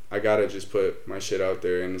gotta just put my shit out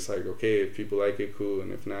there, and it's like, okay, if people like it, cool,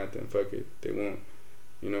 and if not, then fuck it, they won't.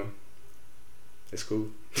 It's cool.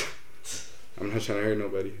 I'm not trying to hurt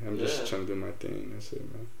nobody. I'm just trying to do my thing. That's it,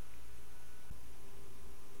 man.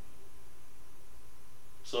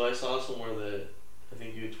 So I saw somewhere that I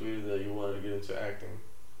think you tweeted that you wanted to get into acting.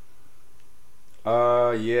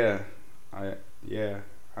 I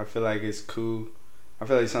feel like it's cool. I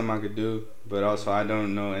feel like it's something I could do, but also I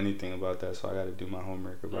don't know anything about that, so I got to do my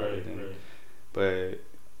homework about it. Right. But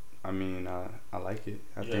I mean, I like it.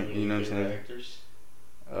 I think what I'm saying. Actors?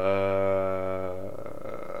 Shia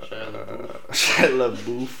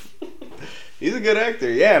LaBeouf. He's a good actor.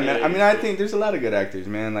 Yeah, man. Yeah, I mean, I think there's a lot of good actors,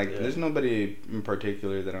 man. Like, there's nobody in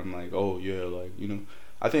particular that I'm like, oh yeah, like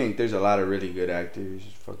I think there's a lot of really good actors.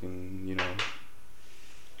 Fucking,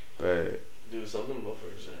 But do something about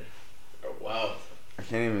it. Oh, wow. I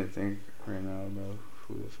can't even think right now about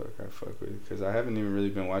who the fuck I fuck with, because I haven't even really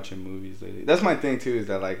been watching movies lately. That's my thing too, is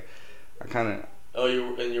that like I kind of. Oh,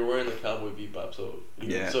 you're wearing the Cowboy Bebop, so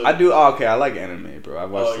I do. Oh, okay, I like anime, bro. I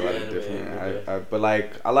watched a lot of different. Okay. But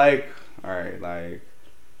like I like, all right, like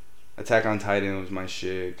Attack on Titan was my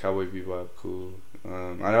shit. Cowboy Bebop, cool.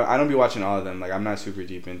 I don't be watching all of them. Like, I'm not super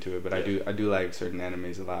deep into it, but I do like certain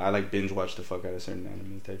animes a lot. I like binge watch the fuck out of certain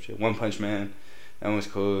anime type shit. One Punch Man, that one's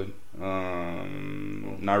cool.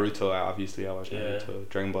 Naruto, obviously I watch Naruto.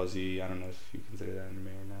 Dragon Ball Z, I don't know if you consider that anime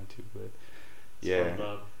or not too, but yeah.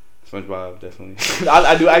 SpongeBob definitely.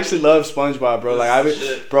 I do actually love SpongeBob, bro. Like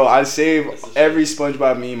I save every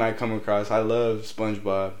SpongeBob meme I come across. I love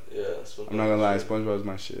SpongeBob. Yeah, SpongeBob. I'm not gonna lie, SpongeBob's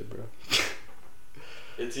my shit, bro.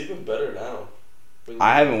 It's even better now.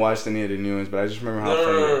 I haven't watched any of the new ones, but I just remember how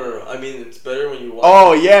funny. No. I mean, it's better when you watch.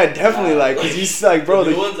 Oh yeah, definitely. Like, cause he's like, bro,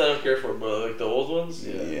 the new ones I don't care for, but like the old ones.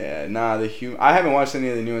 Yeah. Nah, I haven't watched any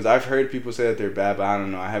of the new ones. I've heard people say that they're bad, but I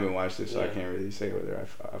don't know. I haven't watched it, so I can't really say whether I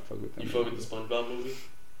fuck with them. You fuck with the SpongeBob movie?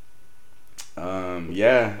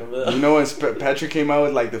 Yeah. You know when Patrick came out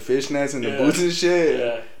with like the fishnets and the boots and shit?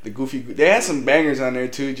 Yeah. The Goofy. They had some bangers on there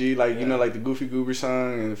too, G. Like you know, like the Goofy Goober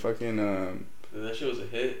song and the fucking. That shit was a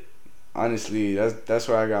hit. Honestly, that's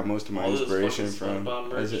where I got most of my inspiration from. Bro,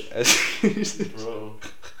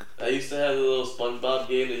 I used to have the little SpongeBob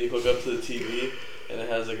game that you hook up to the TV, and it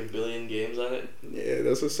has like 1 billion games on it. Yeah,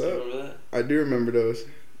 that's what's up. Remember that? I do remember those.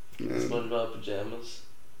 Man. SpongeBob pajamas.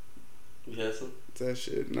 You had some? That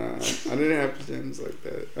shit, nah. I didn't have pajamas like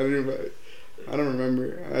that. I don't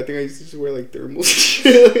remember. I think I used to just wear like thermals and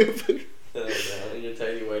shit. And your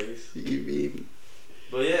tiny whities. You mean?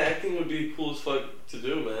 But yeah, acting would be cool as fuck to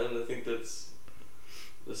do, man. I think that's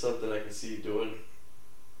something I can see you doing.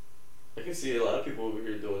 I can see a lot of people over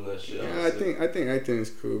here doing that shit. Yeah, honestly. I think acting is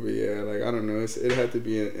cool, but yeah, like I don't know, it had to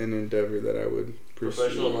be an endeavor that I would pursue.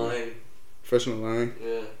 Professional lying.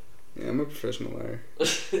 Yeah. Yeah, I'm a professional liar.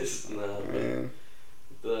 Nah, man.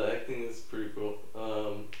 The acting is pretty cool.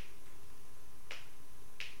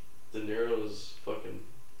 De Niro's fucking.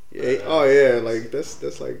 Yeah. Oh yeah, like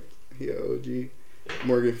that's like he a OG.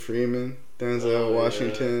 Morgan Freeman, Denzel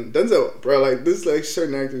Washington. Yeah. Denzel, bro, like this, like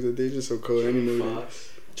certain actors that they just so cold. Any movie.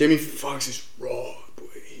 Jamie Foxx is raw, boy.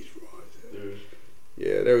 He's raw. Dude.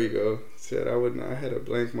 Yeah, there we go. Said I had a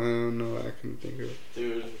blank mind. I don't know. I couldn't think of it.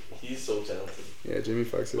 Dude, he's so talented. Yeah, Jamie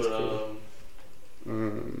Foxx is cool.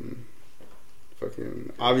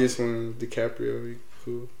 Fucking obvious one, DiCaprio, he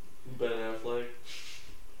cool. Ben Affleck.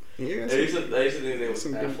 Yeah, I used to think his name was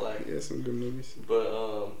Affleck. Yeah, some good movies.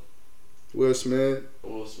 But Will Smith,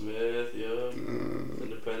 yeah.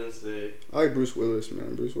 Independence Day. I like Bruce Willis,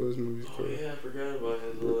 man. Bruce Willis movies cool. Oh yeah, I forgot about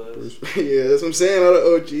his little ass. Yeah, that's what I'm saying. All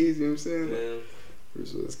the OGs, you know what I'm saying? Yeah.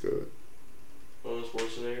 Bruce Willis good. Arnold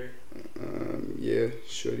Schwarzenegger. Yeah,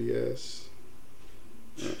 shorty ass.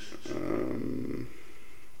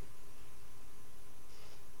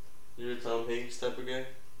 You're a Tom Hanks type of guy?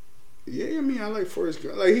 Yeah, I mean, I like Forrest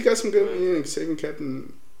Gump. Like, he got some good, Saving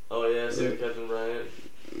Captain. Oh, yeah, Saving Captain Ryan.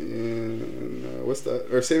 Yeah, and, what's that?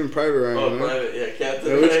 Or Saving Private Ryan. Oh, right? Private, yeah,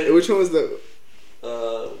 Captain Ryan. Which one was the...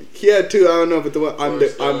 he had two, I don't know, but the one, I'm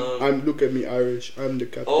look at me Irish, I'm the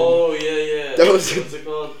captain. Oh, yeah. That was... What's it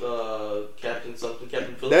called? Captain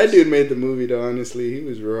Phillips? That dude made the movie, though, honestly. He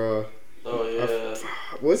was raw. Oh, yeah.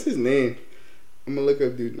 What's his name? I'm gonna look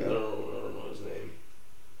up dude now. I don't know his name.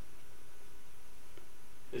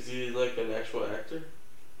 Is he like an actual actor?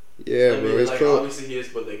 Yeah, bro. It's like, obviously he is,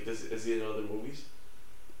 but like, is he in other movies?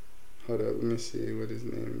 Hold up, let me see what his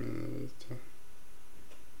name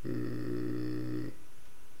is.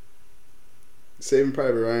 Saving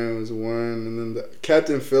Private Ryan was one, and then the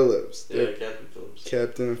Captain Phillips. Yeah, Captain Phillips.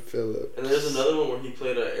 Captain Phillips. And there's another one where he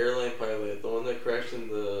played an airline pilot, the one that crashed in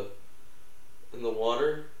the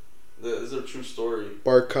water. This is a true story.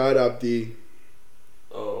 Barkhad Abdi.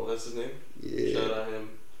 Oh, that's his name? Yeah. Shout out him.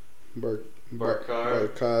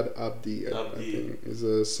 Barkhad Abdi. I think is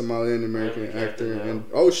a Somalian American actor, and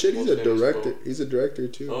shit, he's a director. Quote. He's a director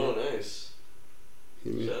too. Oh, nice.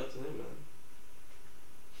 Shout out to him, man.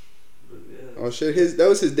 But yeah. Oh shit, that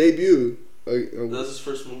was his debut. That's his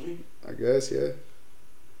first movie? I guess, yeah.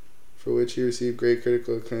 For which he received great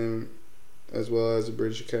critical acclaim, as well as the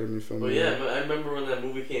British Academy Film Award. But yeah, I remember when that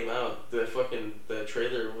movie came out, that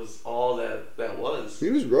trailer was all that was. He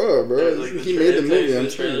was raw, bro. Like, he made the movie. The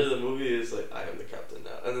trailer of the movie is like, I am the captain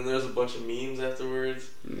now. And then there's a bunch of memes afterwards.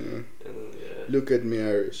 Yeah. And then, yeah. Look at me,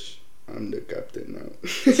 Irish. I'm the captain now.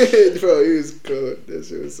 Bro, he was cold. That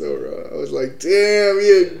shit was so raw. I was like, damn, he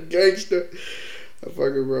a gangster. I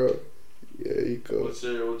fucking bro. Yeah, he cool. What's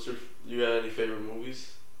your you got any favorite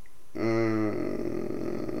movies?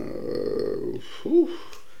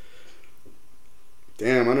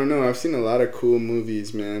 Damn, I don't know. I've seen a lot of cool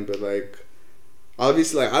movies, man, but like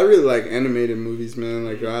obviously like I really like animated movies, man.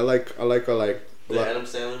 Like I like the Adam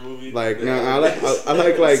Sandler movie. Like I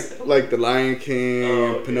like The Lion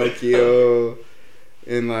King, Pinocchio,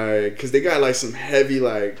 and like cuz they got like some heavy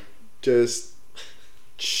like just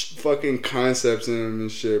fucking concepts in them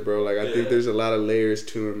and shit, bro. Like I think there's a lot of layers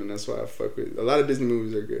to them, and that's why I fuck with. A lot of Disney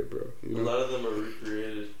movies are good, bro. You know? A lot of them are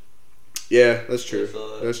recreated. Yeah, that's true.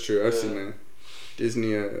 That's true. I've seen that.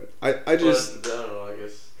 Disney. I just. I don't know. I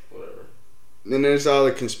guess whatever. Then there's all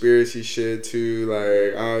the conspiracy shit too.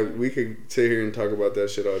 Like we could sit here and talk about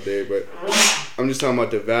that shit all day, but I'm just talking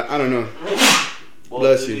about I don't know.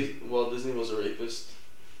 Bless you. Walt Disney was a rapist.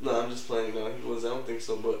 No, I'm just playing. No, he was. I don't think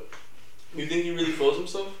so, but. You think he really fools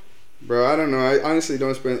himself? Bro, I don't know. I honestly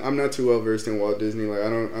don't spend. I'm not too well versed in Walt Disney. Like I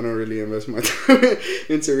don't really invest my time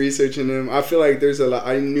into researching him. I feel like there's a lot.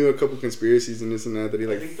 I knew a couple conspiracies and this and that he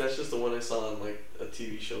like. I think that's just the one I saw on like a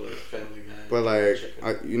TV show like Family Guy. But like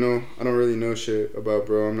I don't really know shit about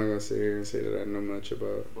bro. I'm not gonna sit here and say that I know much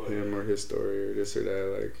about him or his story or this or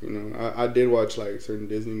that. Like I did watch like certain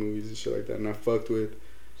Disney movies and shit like that, and I fucked with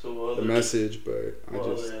the message. But what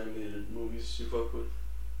other animated movies you fuck with?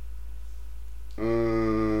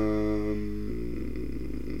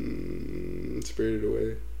 Spirited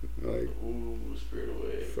Away, like Spirited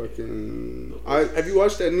Away. Fucking, have you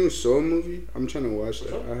watched that new Soul movie? I'm trying to watch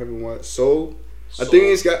that. I haven't watched Soul. I think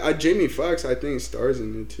it's got Jamie Foxx. I think stars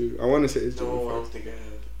in it too. I want to say it's Jamie Foxx. No, I don't think I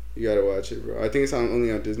have. You gotta watch it, bro. I think it's only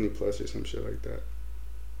on Disney Plus or some shit like that.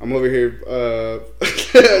 I'm over here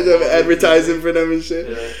advertising for them and shit.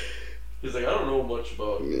 Yeah. He's like, I don't know much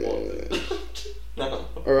about Walt. No.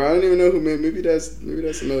 Or I don't even know who made. Maybe that's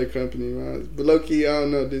another company, man. But low key, I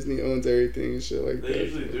don't know. Disney owns everything and shit like that. They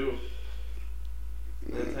usually do.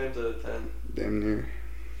 9 times out of 10. Damn near.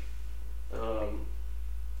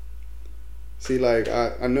 See, like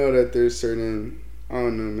I know that there's certain. I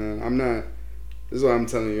don't know, man. I'm not. This is what I'm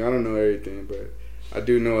telling you. I don't know everything, but I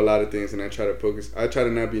do know a lot of things, and I try to focus. I try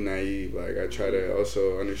to not be naive. Like I try to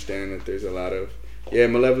also understand that there's a lot of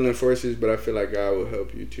malevolent forces, but I feel like God will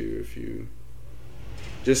help you too if you.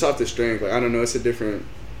 Just off the strength, like I don't know, it's a different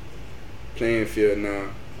playing field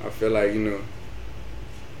now. I feel like you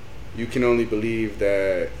can only believe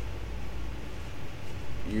that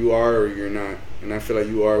you are or you're not, and I feel like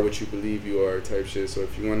you are what you believe you are, type shit. So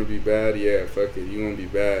if you want to be bad, yeah, fuck it, you gonna be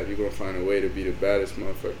bad. You gonna find a way to be the baddest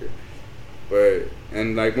motherfucker.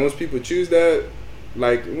 And like most people choose that.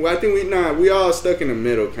 Like I think we all stuck in the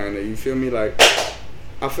middle, kind of. You feel me? Like.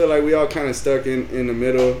 I feel like we all kind of stuck in the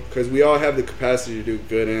middle because we all have the capacity to do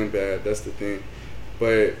good and bad. That's the thing.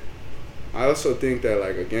 But I also think that,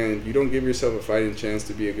 like, again, you don't give yourself a fighting chance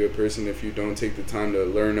to be a good person if you don't take the time to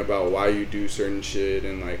learn about why you do certain shit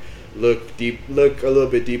and, like, look a little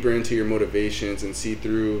bit deeper into your motivations and see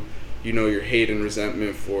through, your hate and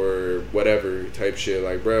resentment for whatever type shit.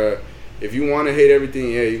 Like, bruh, if you want to hate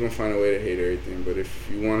everything, yeah, you're going to find a way to hate everything. But if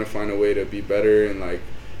you want to find a way to be better and, like,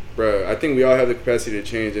 bro, I think we all have the capacity to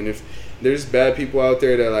change, and if there's bad people out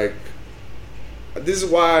there that like, this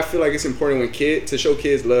is why I feel like it's important to show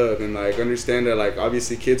kids love and like understand that like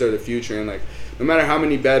obviously kids are the future, and like no matter how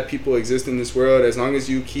many bad people exist in this world, as long as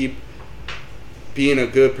you keep being a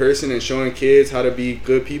good person and showing kids how to be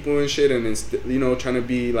good people and shit, and then trying to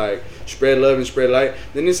be like spread love and spread light,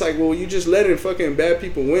 then it's like, well, you just letting fucking bad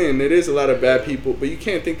people win. It is a lot of bad people, but you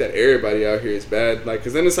can't think that everybody out here is bad, like,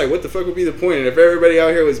 because then it's like, what the fuck would be the point? And if everybody out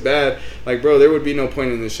here was bad, like, bro, there would be no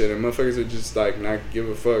point in this shit, and motherfuckers would just like not give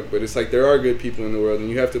a fuck. But it's like there are good people in the world, and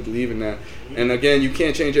you have to believe in that. And again, you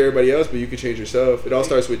can't change everybody else, but you can change yourself. It all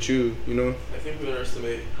starts with you, I think we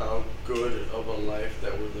underestimate how good of a life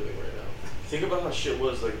that we're living right now. Think about how shit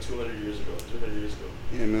was like 200 years ago, 300 years ago.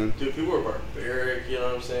 Yeah, man. Dude, people were barbaric, you know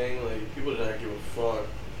what I'm saying? Like, people did not give a fuck.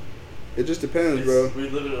 It just depends, bro. We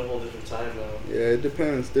live in a whole different time now. Yeah, it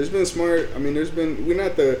depends. That's the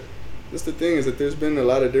thing is that there's been a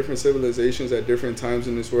lot of different civilizations at different times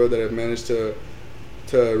in this world that have managed to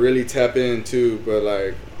really tap into, but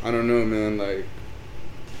like, I don't know, man, like,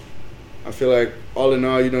 I feel like all in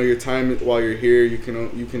all, your time while you're here, you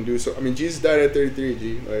can do so. I mean, Jesus died at 33,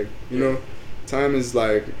 G. Like, time is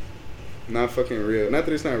like not fucking real. Not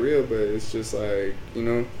that it's not real, but it's just like,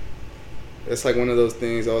 it's like one of those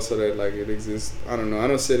things also that like it exists. I don't know. I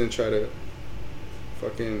don't sit and try to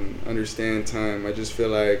fucking understand time. I just feel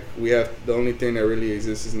like the only thing that really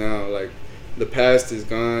exists is now. Like, the past is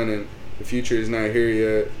gone and the future is not here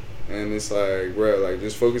yet. And it's like, bro, like,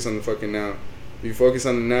 just focus on the fucking now. If you focus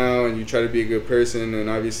on the now and you try to be a good person and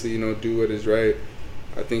obviously, do what is right,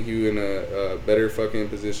 I think you in a better fucking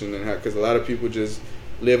position than because a lot of people just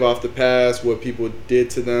live off the past, what people did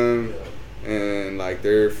to them, and like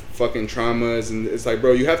their fucking traumas, and it's like,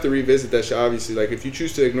 bro, you have to revisit that shit. Obviously, like, if you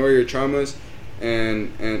choose to ignore your traumas,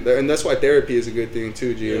 and that's why therapy is a good thing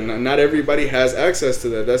too, G. Yeah. And not everybody has access to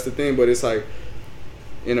that. That's the thing. But it's like,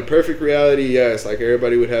 in a perfect reality, yes, like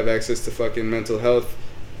everybody would have access to fucking mental health.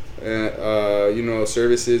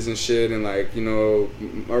 Services and shit, and like, or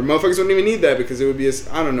motherfuckers wouldn't even need that because it would be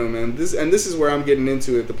I don't know, man. This is where I'm getting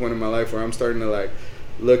into at the point in my life where I'm starting to like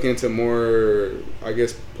look into more, I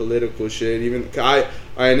guess, political shit. Even I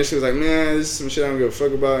initially was like, man, this is some shit I don't give a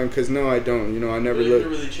fuck about, and because no, I don't. I never look. It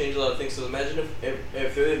really changed a lot of things. So imagine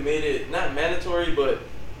if they made it not mandatory, but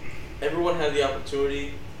everyone had the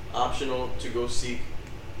opportunity, optional, to go seek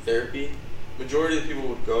therapy. Majority of the people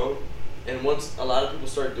would go. And once a lot of people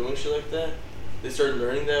start doing shit like that, they start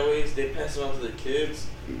learning that ways. They pass it on to their kids,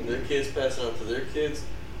 and their kids pass it on to their kids,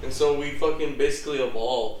 and so we fucking basically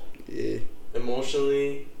evolve. Yeah.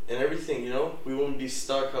 Emotionally and everything, you know, we won't be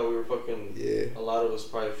stuck how we were fucking. Yeah. A lot of us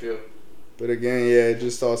probably feel. But again, yeah, it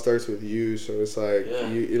just all starts with you. So it's like,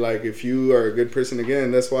 you like if you are a good person,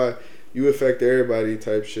 again, that's why you affect everybody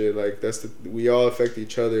type shit. Like we all affect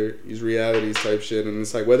each other. These realities type shit, and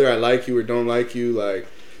it's like whether I like you or don't like you, like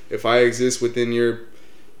if I exist within your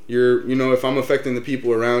you know, if I'm affecting the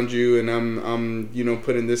people around you and I'm you know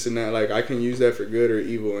putting this and that, like I can use that for good or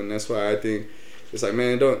evil, and that's why I think it's like,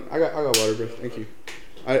 man, I got water, bro. Thank you.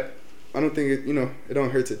 I don't think it, you know, it don't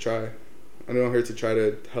hurt to try. It don't hurt to try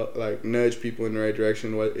to help, like nudge people in the right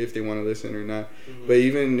direction, if they want to listen or not. Mm-hmm. But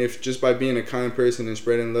even if just by being a kind person and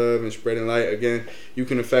spreading love and spreading light, again, you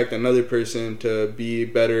can affect another person to be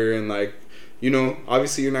better. And like, you know,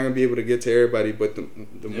 obviously you're not gonna be able to get to everybody, but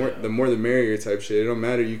the more the merrier type shit. It don't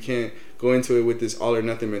matter. You can't go into it with this all or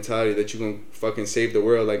nothing mentality that you're gonna fucking save the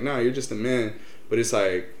world. Like, nah, you're just a man. But it's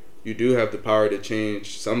like you do have the power to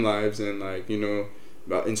change some lives and, like, you know,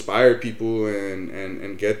 inspire people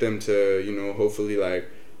and get them to, you know, hopefully like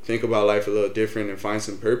think about life a little different and find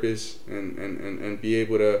some purpose and be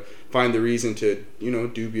able to find the reason to, you know,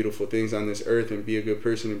 do beautiful things on this earth and be a good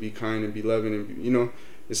person and be kind and be loving and, you know,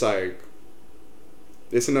 it's like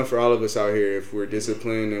it's enough for all of us out here if we're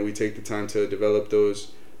disciplined and we take the time to develop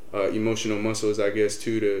those emotional muscles, I guess,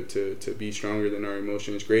 too, to be stronger than our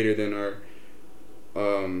emotions, greater than our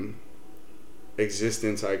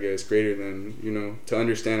existence, I guess, greater than, you know, to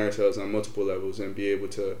understand ourselves on multiple levels and be able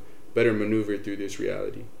to better maneuver through this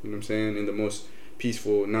reality, you know what I'm saying, in the most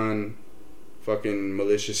peaceful, non fucking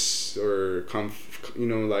malicious or you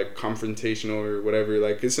know, like confrontational or whatever.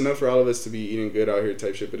 Like, it's enough for all of us to be eating good out here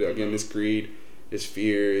type shit. But again, this greed, this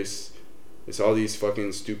fear, it's all these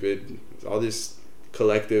fucking stupid, it's all this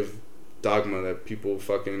collective dogma that people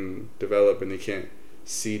fucking develop and they can't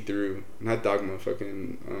see through. Not dogma,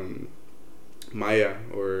 fucking Maya,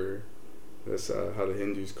 or that's how the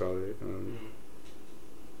Hindus call it.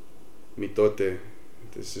 Mitote.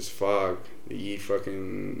 This is fog. They eat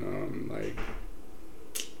fucking like,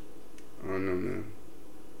 I don't know, man.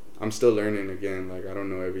 I'm still learning again. Like, I don't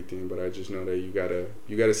know everything, but I just know that you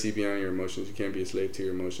gotta see beyond your emotions. You can't be a slave to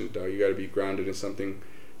your emotions, dog. You gotta be grounded in something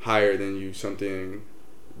higher than you, something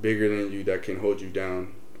bigger than you that can hold you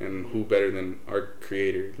down. And who better than our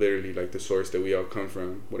creator, literally, like the source that we all come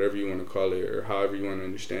from, whatever you want to call it or however you want to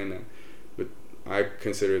understand that. But I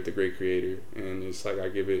consider it the great creator, and it's like I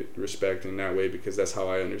give it respect in that way because that's how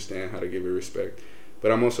I understand how to give it respect.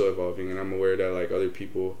 But I'm also evolving, and I'm aware that like other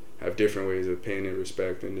people have different ways of paying it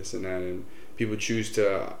respect and this and that, and people choose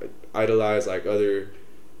to idolize like other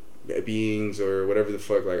beings or whatever the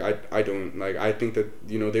fuck. Like I don't, like, I think that,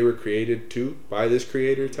 you know, they were created too by this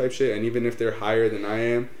creator type shit, and even if they're higher than I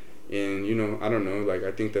am, and, you know, I don't know, like,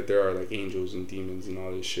 I think that there are like angels and demons and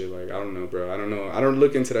all this shit. Like, I don't know, bro. I don't know. I don't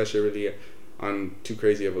look into that shit really on too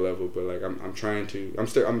crazy of a level, but like I'm starting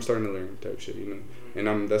to learn type shit, you know.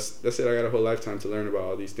 And that's it. I got a whole lifetime to learn about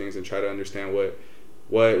all these things and try to understand what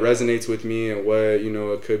resonates with me and what, you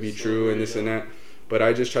know, it could be true and this and that. But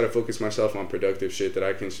I just try to focus myself on productive shit that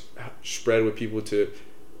I can spread with people to,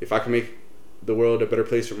 if I can make the world a better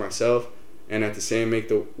place for myself and at the same make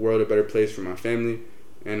the world a better place for my family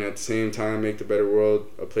and at the same time make the better world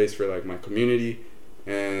a place for like my community.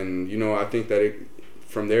 And, you know, I think that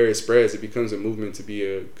from there it spreads. It becomes a movement to be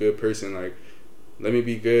a good person. Like, let me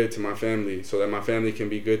be good to my family so that my family can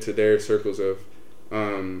be good to their circles of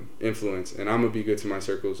influence, and I'm gonna be good to my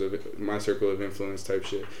circle of influence type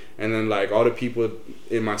shit. And then like all the people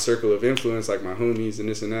in my circle of influence, like my homies and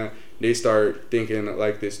this and that, they start thinking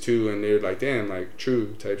like this too, and they're like, damn, like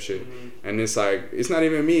true type shit. And it's like, it's not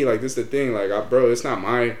even me, like this is the thing, like bro, it's not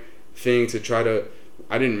my thing to try to,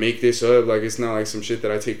 I didn't make this up. Like, it's not like some shit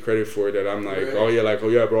that I take credit for that I'm like, oh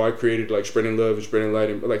yeah, bro, I created like spreading love and spreading light,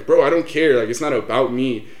 and like, bro, I don't care. Like, it's not about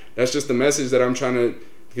me. That's just the message that I'm trying to,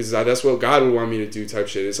 because that's what God would want me to do type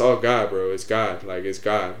shit. It's all God, bro. It's God. Like, it's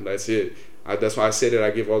God. That's it. That's why I say that I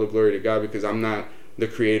give all the glory to God, because I'm not the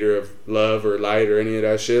creator of love or light or any of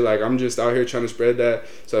that shit. Like, I'm just out here trying to spread that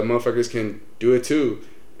so that motherfuckers can do it too.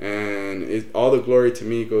 And all the glory to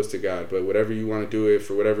me goes to God. But whatever you want to do it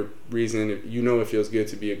for, whatever reason, if you know it feels good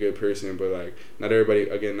to be a good person. But like, not everybody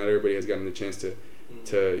has gotten the chance to,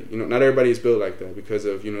 you know, not everybody is built like that because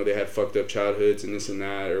of, you know, they had fucked up childhoods and this and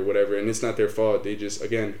that or whatever, and it's not their fault. They just,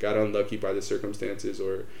 again, got unlucky by the circumstances,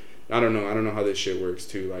 or I don't know how this shit works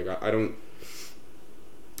too. Like, I don't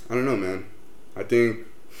know, man. I think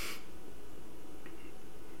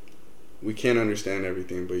we can't understand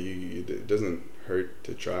everything, but it doesn't hurt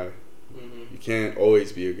to try. You can't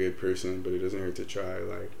always be a good person, but it doesn't hurt to try.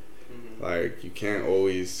 Like you can't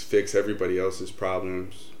always fix everybody else's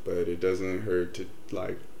problems, but it doesn't hurt to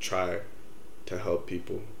like try to help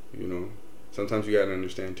people. You know, sometimes you gotta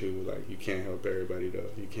understand too. Like you can't help everybody though.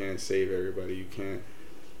 You can't save everybody. You can't.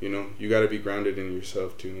 You know, you gotta be grounded in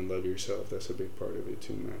yourself too and love yourself. That's a big part of it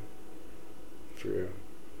too, man. For real.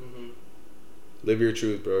 Live your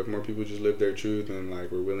truth, bro. If more people just live their truth and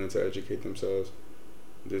like we're willing to educate themselves,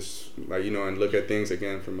 this like, you know, and look at things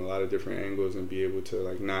again from a lot of different angles and be able to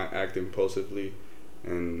like not act impulsively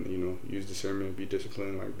and, you know, use discernment, be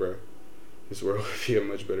disciplined, like, bro, this world would be a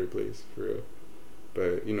much better place, for real.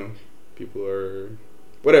 But, you know, people are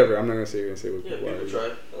whatever. I'm not gonna say what people are. People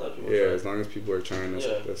try. A lot of people try. As long as people are trying,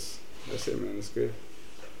 that's it, man. That's good.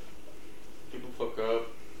 People fuck up.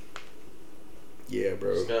 Yeah,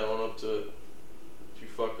 bro. Just gotta own up to it. If you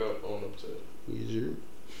fuck up, own up to it. Easier.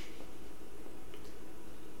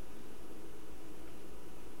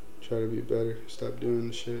 Try to be better. Stop doing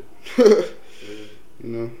the shit. You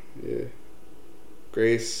know? Yeah.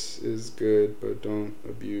 Grace is good, but don't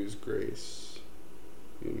abuse grace.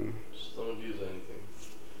 You know? Just don't abuse anything.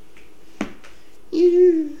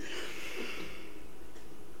 Yeah.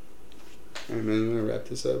 Alright, man, you wanna wrap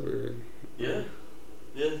this up or? Yeah.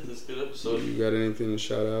 Yeah, this is a good episode. You got anything to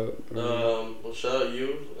shout out? Well, shout out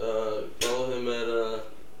you. Follow him at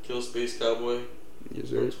Kill Space Cowboy. Yes,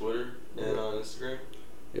 sir. On Twitter and on Instagram.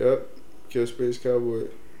 Yep. Kill Space Cowboy.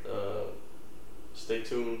 Stay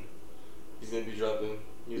tuned. He's gonna be dropping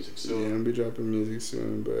music soon. Yeah, I'm gonna be dropping music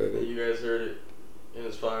soon, but you guys heard it, and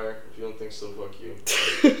it's fire. If you don't think so, fuck you.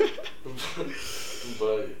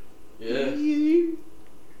 But yeah, be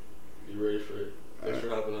ready for it. Thanks for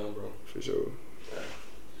hopping on, bro. For sure.